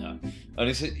 Yeah, and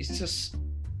it's just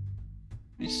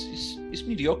it's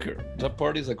mediocre. That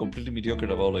part is like completely mediocre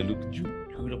about like, look, you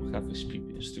don't have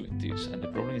experience doing this, and the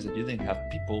problem is that you didn't have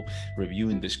people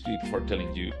reviewing the script for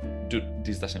telling you, dude,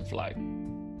 this doesn't fly.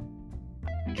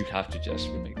 You have to just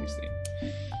remake this thing.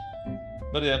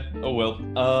 But yeah, oh well.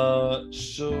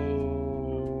 So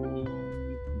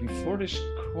before the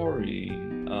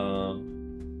scoring,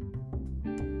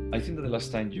 I think that the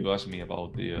last time you asked me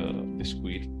about the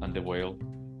squid and the whale.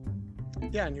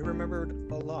 Yeah, and you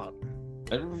remembered a lot.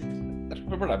 I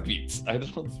remember a bit. I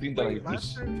don't think that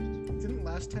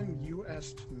Last time you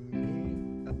asked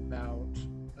me about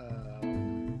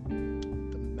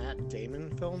the Matt Damon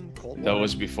film Cold Water? That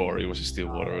was before. It was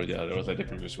Stillwater. Yeah, that was like the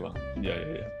previous one.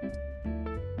 Yeah.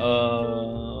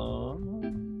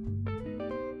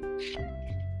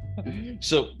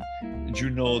 So, you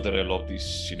know that I love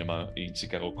this cinema in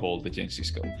Chicago called the Jane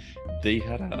Siskel. They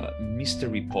had a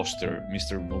mystery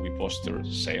movie poster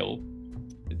sale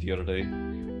the other day,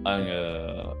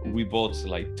 and we bought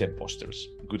like 10 posters.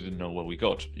 We didn't know what we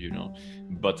got,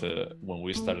 But when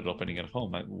we started opening at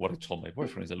home, what I told my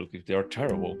boyfriend is that, look, if they are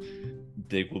terrible,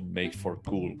 they would make for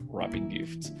cool wrapping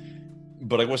gifts.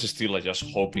 But I was still like just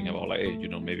hoping about like, hey,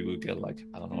 maybe we'll get like,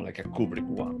 I don't know, like a Kubrick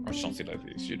one or something like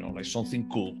this, like something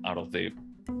cool out of the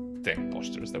 10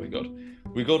 posters that we got.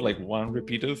 We got like one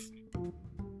repeated.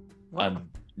 Wow.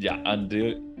 And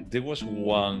there was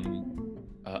one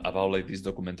about like this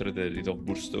documentary that they did on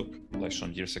Woodstock like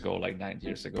some years ago, like 9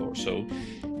 years ago or so.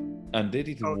 And they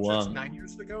did one. Just 9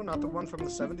 years ago, not the one from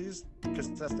the 70s, because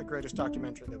that's the greatest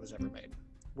documentary that was ever made.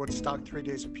 Woodstock, 3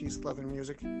 Days of Peace, Love and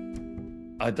Music.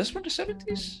 That's from the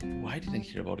 70s? Why didn't I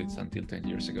hear about it until 10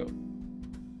 years ago?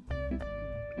 You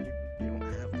don't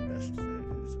have the best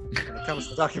when it comes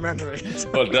to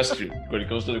documentaries. Well, that's true. When it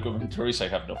comes to documentaries, I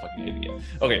have no fucking idea.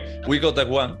 Okay, we got that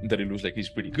one that it looks like it's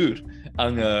pretty good.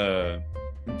 And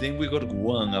then we got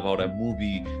one about a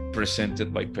movie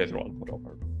presented by Pedro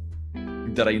Almodóvar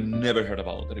that I never heard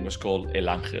about, that it was called El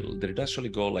Ángel. That it actually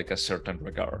got like a certain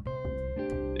regard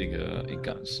in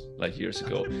Cannes, like years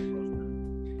ago.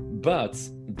 But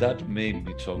that made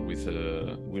me talk with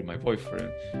my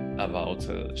boyfriend about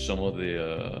some of the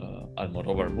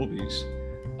Almodóvar movies,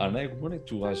 and I wanted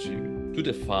to ask you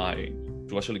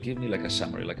to actually give me like a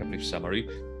summary, like a brief summary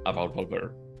about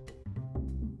Volver.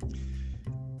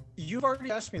 You've already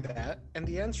asked me that, and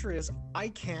the answer is I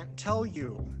can't tell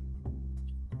you.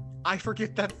 I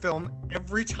forget that film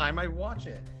every time I watch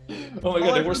it. Oh my god!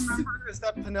 All I remember is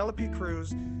that Penelope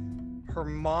Cruz. Her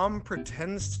mom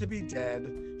pretends to be dead.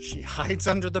 She hides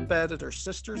under the bed at her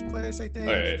sister's place, I think.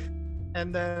 Right.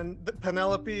 And then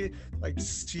Penelope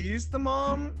sees the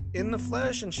mom in the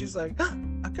flesh, and she's like,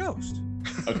 a ghost.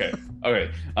 Okay.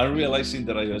 I'm realizing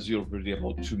that I asked you already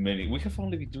about too many. We have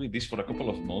only been doing this for a couple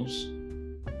of months,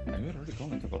 already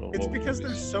commented about all It's of because these.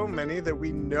 there's so many that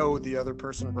we know the other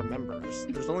person remembers.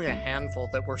 There's only a handful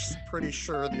that we're pretty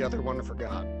sure the other one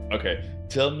forgot. Okay,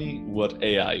 tell me what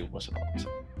AI was about.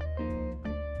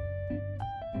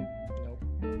 Nope.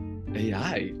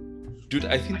 AI? Dude,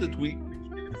 I think that we...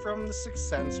 From The Sixth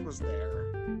Sense was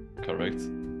there. Correct.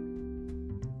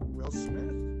 Will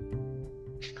Smith?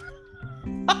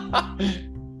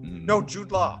 No, No,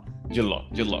 Jude Law. Jude Law.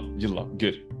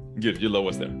 Good. Jude Law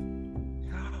was there.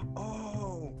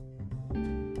 Oh.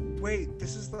 Wait,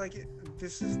 this is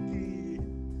the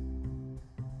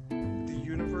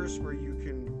universe where you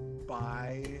can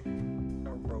buy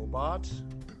a robot.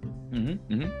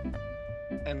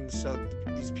 And so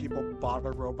these people bought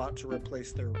a robot to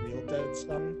replace their real dead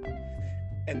son.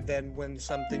 And then when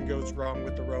something goes wrong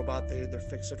with the robot, they either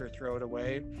fix it or throw it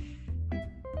away.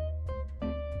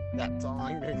 That's all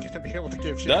I'm going to be able to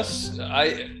give you. That's...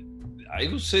 I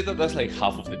would say that that's like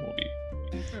half of the movie.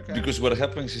 Okay. Because what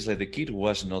happens is like the kid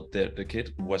was not dead. The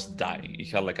kid was dying. He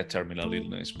had like a terminal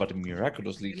illness, but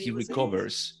miraculously he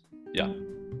recovers. Yeah.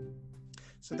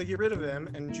 So they get rid of him,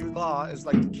 and Jude Law is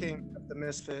like the king of the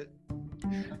misfit.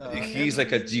 He's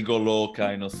like a gigolo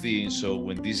kind of thing. So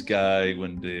when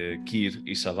the kid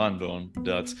is abandoned,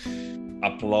 that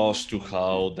applause to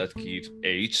how that kid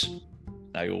aged.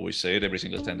 I always say it every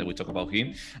single time that we talk about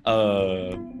him.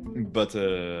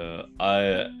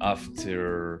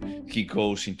 After he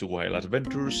goes into Wild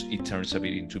Adventures, it turns a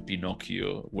bit into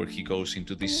Pinocchio, where he goes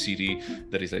into this city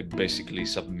that is like basically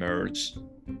submerged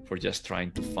for just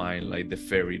trying to find like the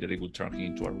fairy that it will turn him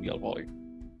into a real boy.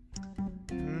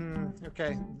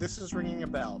 Okay, this is ringing a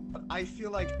bell, but I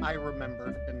feel like I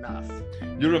remembered enough.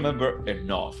 You remember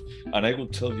enough, and I will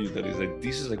tell you that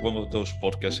this is like one of those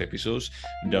podcast episodes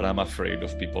that I'm afraid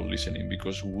of people listening,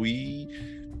 because we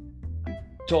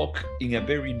talk in a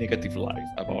very negative light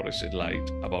about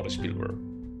Spielberg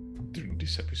during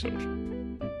this episode.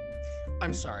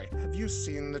 I'm sorry. Have you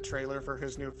seen the trailer for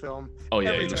his new film? Oh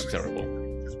yeah, Every it looks time I see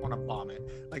terrible. it, I just want to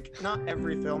vomit. Like, not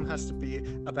every film has to be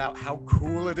about how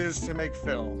cool it is to make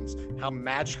films, how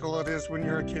magical it is when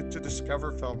you're a kid to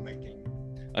discover filmmaking.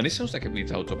 And it sounds like a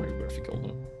bit autobiographical,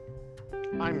 no?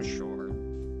 I'm sure.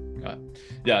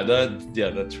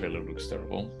 That trailer looks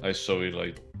terrible. I saw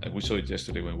it we saw it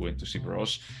yesterday when we went to see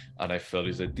Bros, and I felt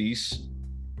is that this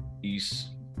is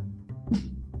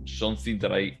something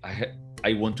that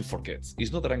I want to forget.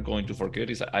 It's not that I'm going to forget,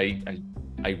 it's that I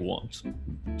want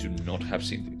to not have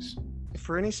seen this.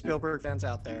 For any Spielberg fans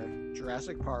out there,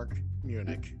 Jurassic Park,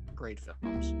 Munich, great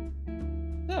films.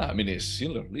 Yeah, I mean, it's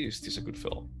Schindler's List is a good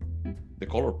film. The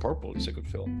Color Purple is a good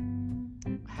film.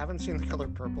 I haven't seen The Color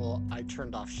Purple. I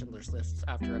turned off Schindler's List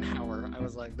after an hour. I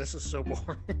was like, this is so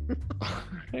boring.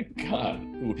 God,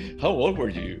 how old were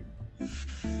you?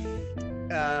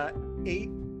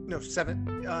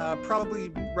 7,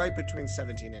 probably right between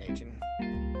 17 and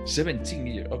 18. 17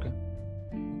 years, okay.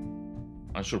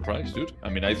 I'm surprised, dude. I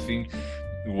mean, I think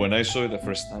when I saw it the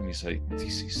first time, it's like,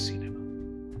 this is cinema.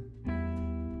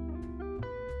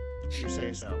 You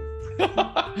say so.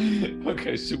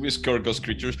 Okay, should we score Ghost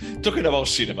Creatures? Talking about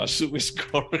cinema, should we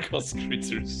score Ghost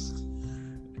Creatures?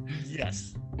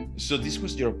 Yes. So this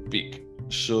was your pick.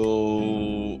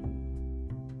 So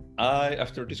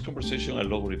after this conversation, I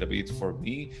lowered it a bit. For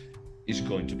me, it's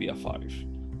going to be a 5.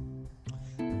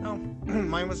 No,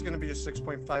 mine was going to be a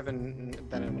 6.5, and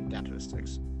then I went down to a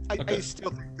 6. I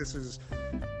still think this is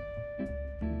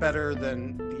better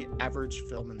than the average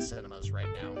film in cinemas right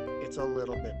now. It's a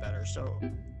little bit better, so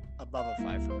above a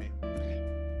 5 for me.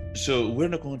 So we're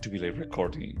not going to be like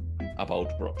recording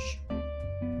about Bros.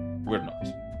 We're not.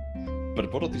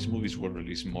 But both of these movies were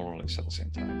released more or less at the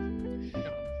same time. Yeah.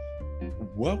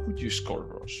 What would you score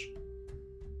Bros?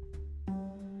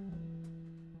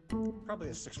 Probably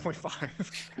a 6.5.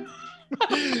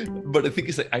 But the thing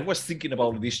is that I was thinking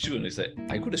about this too, and it's that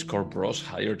I could score Bros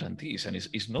higher than this, and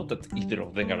it's not that either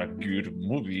of them are a good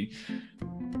movie,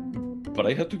 but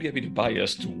I have to be a bit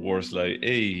biased towards like,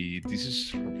 hey, this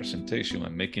is representation.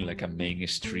 I'm making like a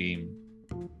mainstream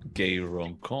gay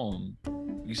rom-com.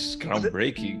 It's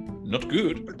groundbreaking. Not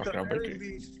good, but At the very groundbreaking.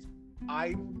 least,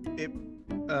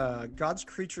 God's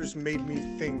Creatures made me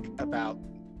think about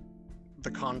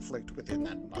the conflict within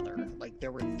that mother. Like,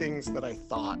 there were things that I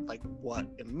thought, like, what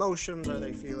emotions are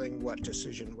they feeling? What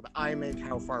decision would I make?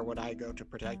 How far would I go to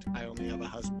protect? I only have a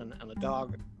husband and a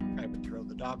dog. I would throw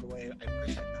the dog away. I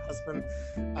protect the husband.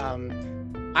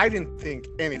 I didn't think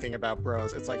anything about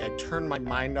Bros. It's like I turned my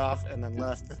mind off and then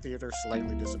left the theater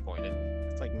slightly disappointed.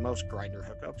 It's like most Grindr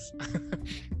hookups.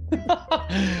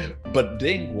 But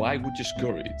then why would you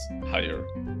score it higher?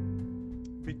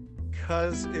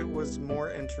 Because it was more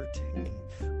entertaining.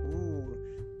 Ooh,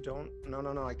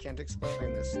 No, I can't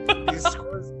explain this. These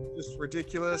scores are just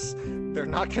ridiculous. They're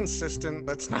not consistent.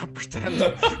 Let's not pretend.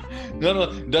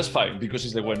 No, that's fine, because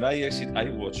it's like when I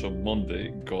watch on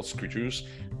Monday God's Creatures,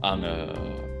 and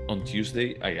on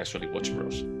Tuesday I actually watch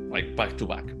Bros, like back to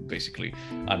back basically,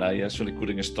 and I actually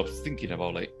couldn't stop thinking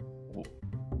about like, oh,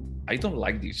 I don't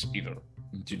like this either,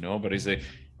 but it's like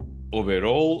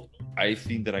overall I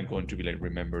think that I'm going to be like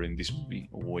remembering this movie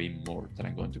way more than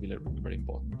I'm going to be like remembering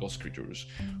God's Creatures.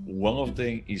 One of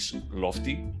them is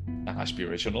lofty and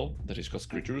aspirational, that is God's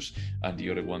Creatures, and the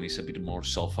other one is a bit more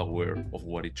self-aware of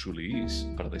what it truly is,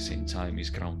 but at the same time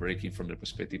is groundbreaking from the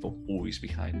perspective of who is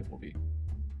behind the movie.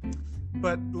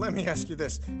 But let me ask you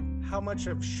this. How much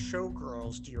of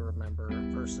Showgirls do you remember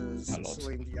versus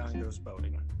Celine Dion's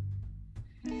Boating?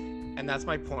 And that's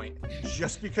my point.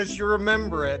 Just because you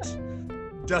remember it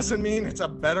doesn't mean it's a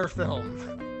better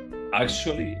film.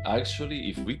 Actually,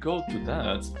 if we go to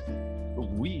that,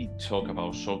 we talk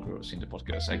about Showgirls in the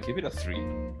podcast. I give it a 3,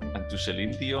 and to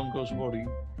Celine Dion Goes Boating,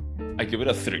 I give it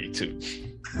a 3 too.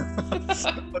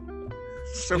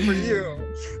 So for you,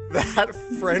 that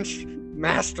French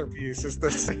masterpiece is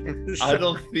the same. I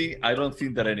don't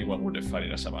think that anyone would define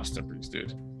it as a masterpiece,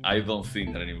 dude. I don't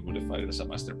think that anyone would define it as a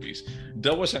masterpiece.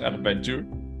 That was an adventure.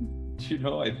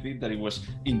 I think that it was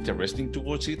interesting to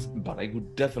watch it, but I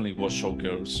would definitely watch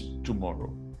Showgirls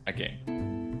tomorrow again.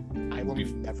 I will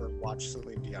never watch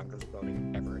Celine Dion Goes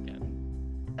Boating ever again.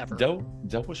 Ever.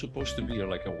 That was supposed to be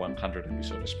like a 100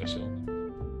 episode special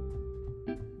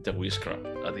that we scrapped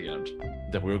at the end.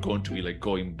 That we were going to be like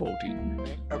going boating.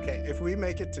 Okay, if we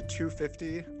make it to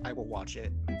 250, I will watch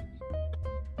it.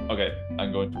 Okay,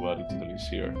 I'm going to add it to the list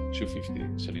here.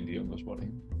 250, Celine Dion Goes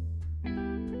Boating.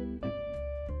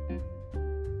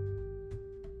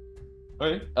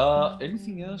 Okay,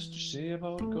 anything else to say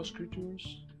about Ghost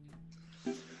Creatures?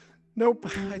 Nope,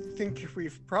 I think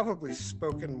we've probably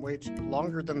spoken way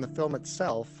longer than the film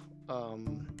itself.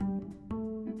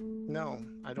 No,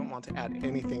 I don't want to add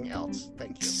anything else.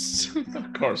 Thank you.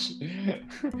 Of course.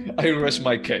 I rest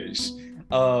my case.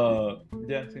 I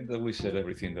think that we said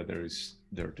everything that there is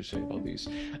there to say about this.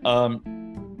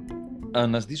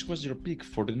 And as this was your pick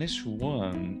for the next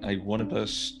one, I wanted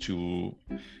us to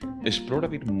explore a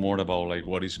bit more about like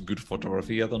what is good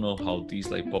photography. I don't know how this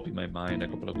like popped in my mind a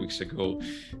couple of weeks ago,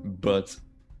 but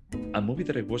a movie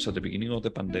that I watched at the beginning of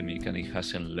the pandemic and it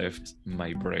hasn't left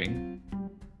my brain.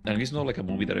 And it's not like a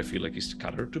movie that I feel like is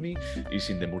scattered to me. It's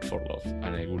In the Mood for Love,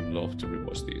 and I would love to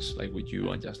rewatch this like with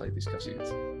you and just like discuss it.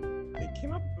 It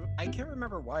came up. I can't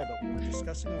remember why, but we were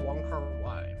discussing Wong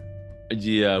Kar-wai.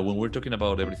 Yeah, when we're talking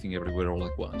about Everything Everywhere All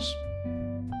at Once.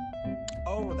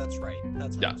 Oh, that's right.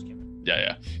 That's how it's given.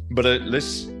 Yeah. But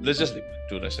let's just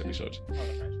do this episode.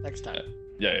 Okay, next time.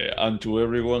 Yeah. And to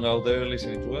everyone out there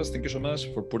listening to us, thank you so much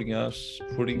for putting up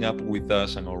with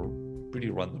us and our pretty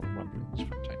random ramblings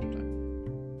from time to time.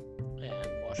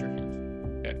 And wash your hands.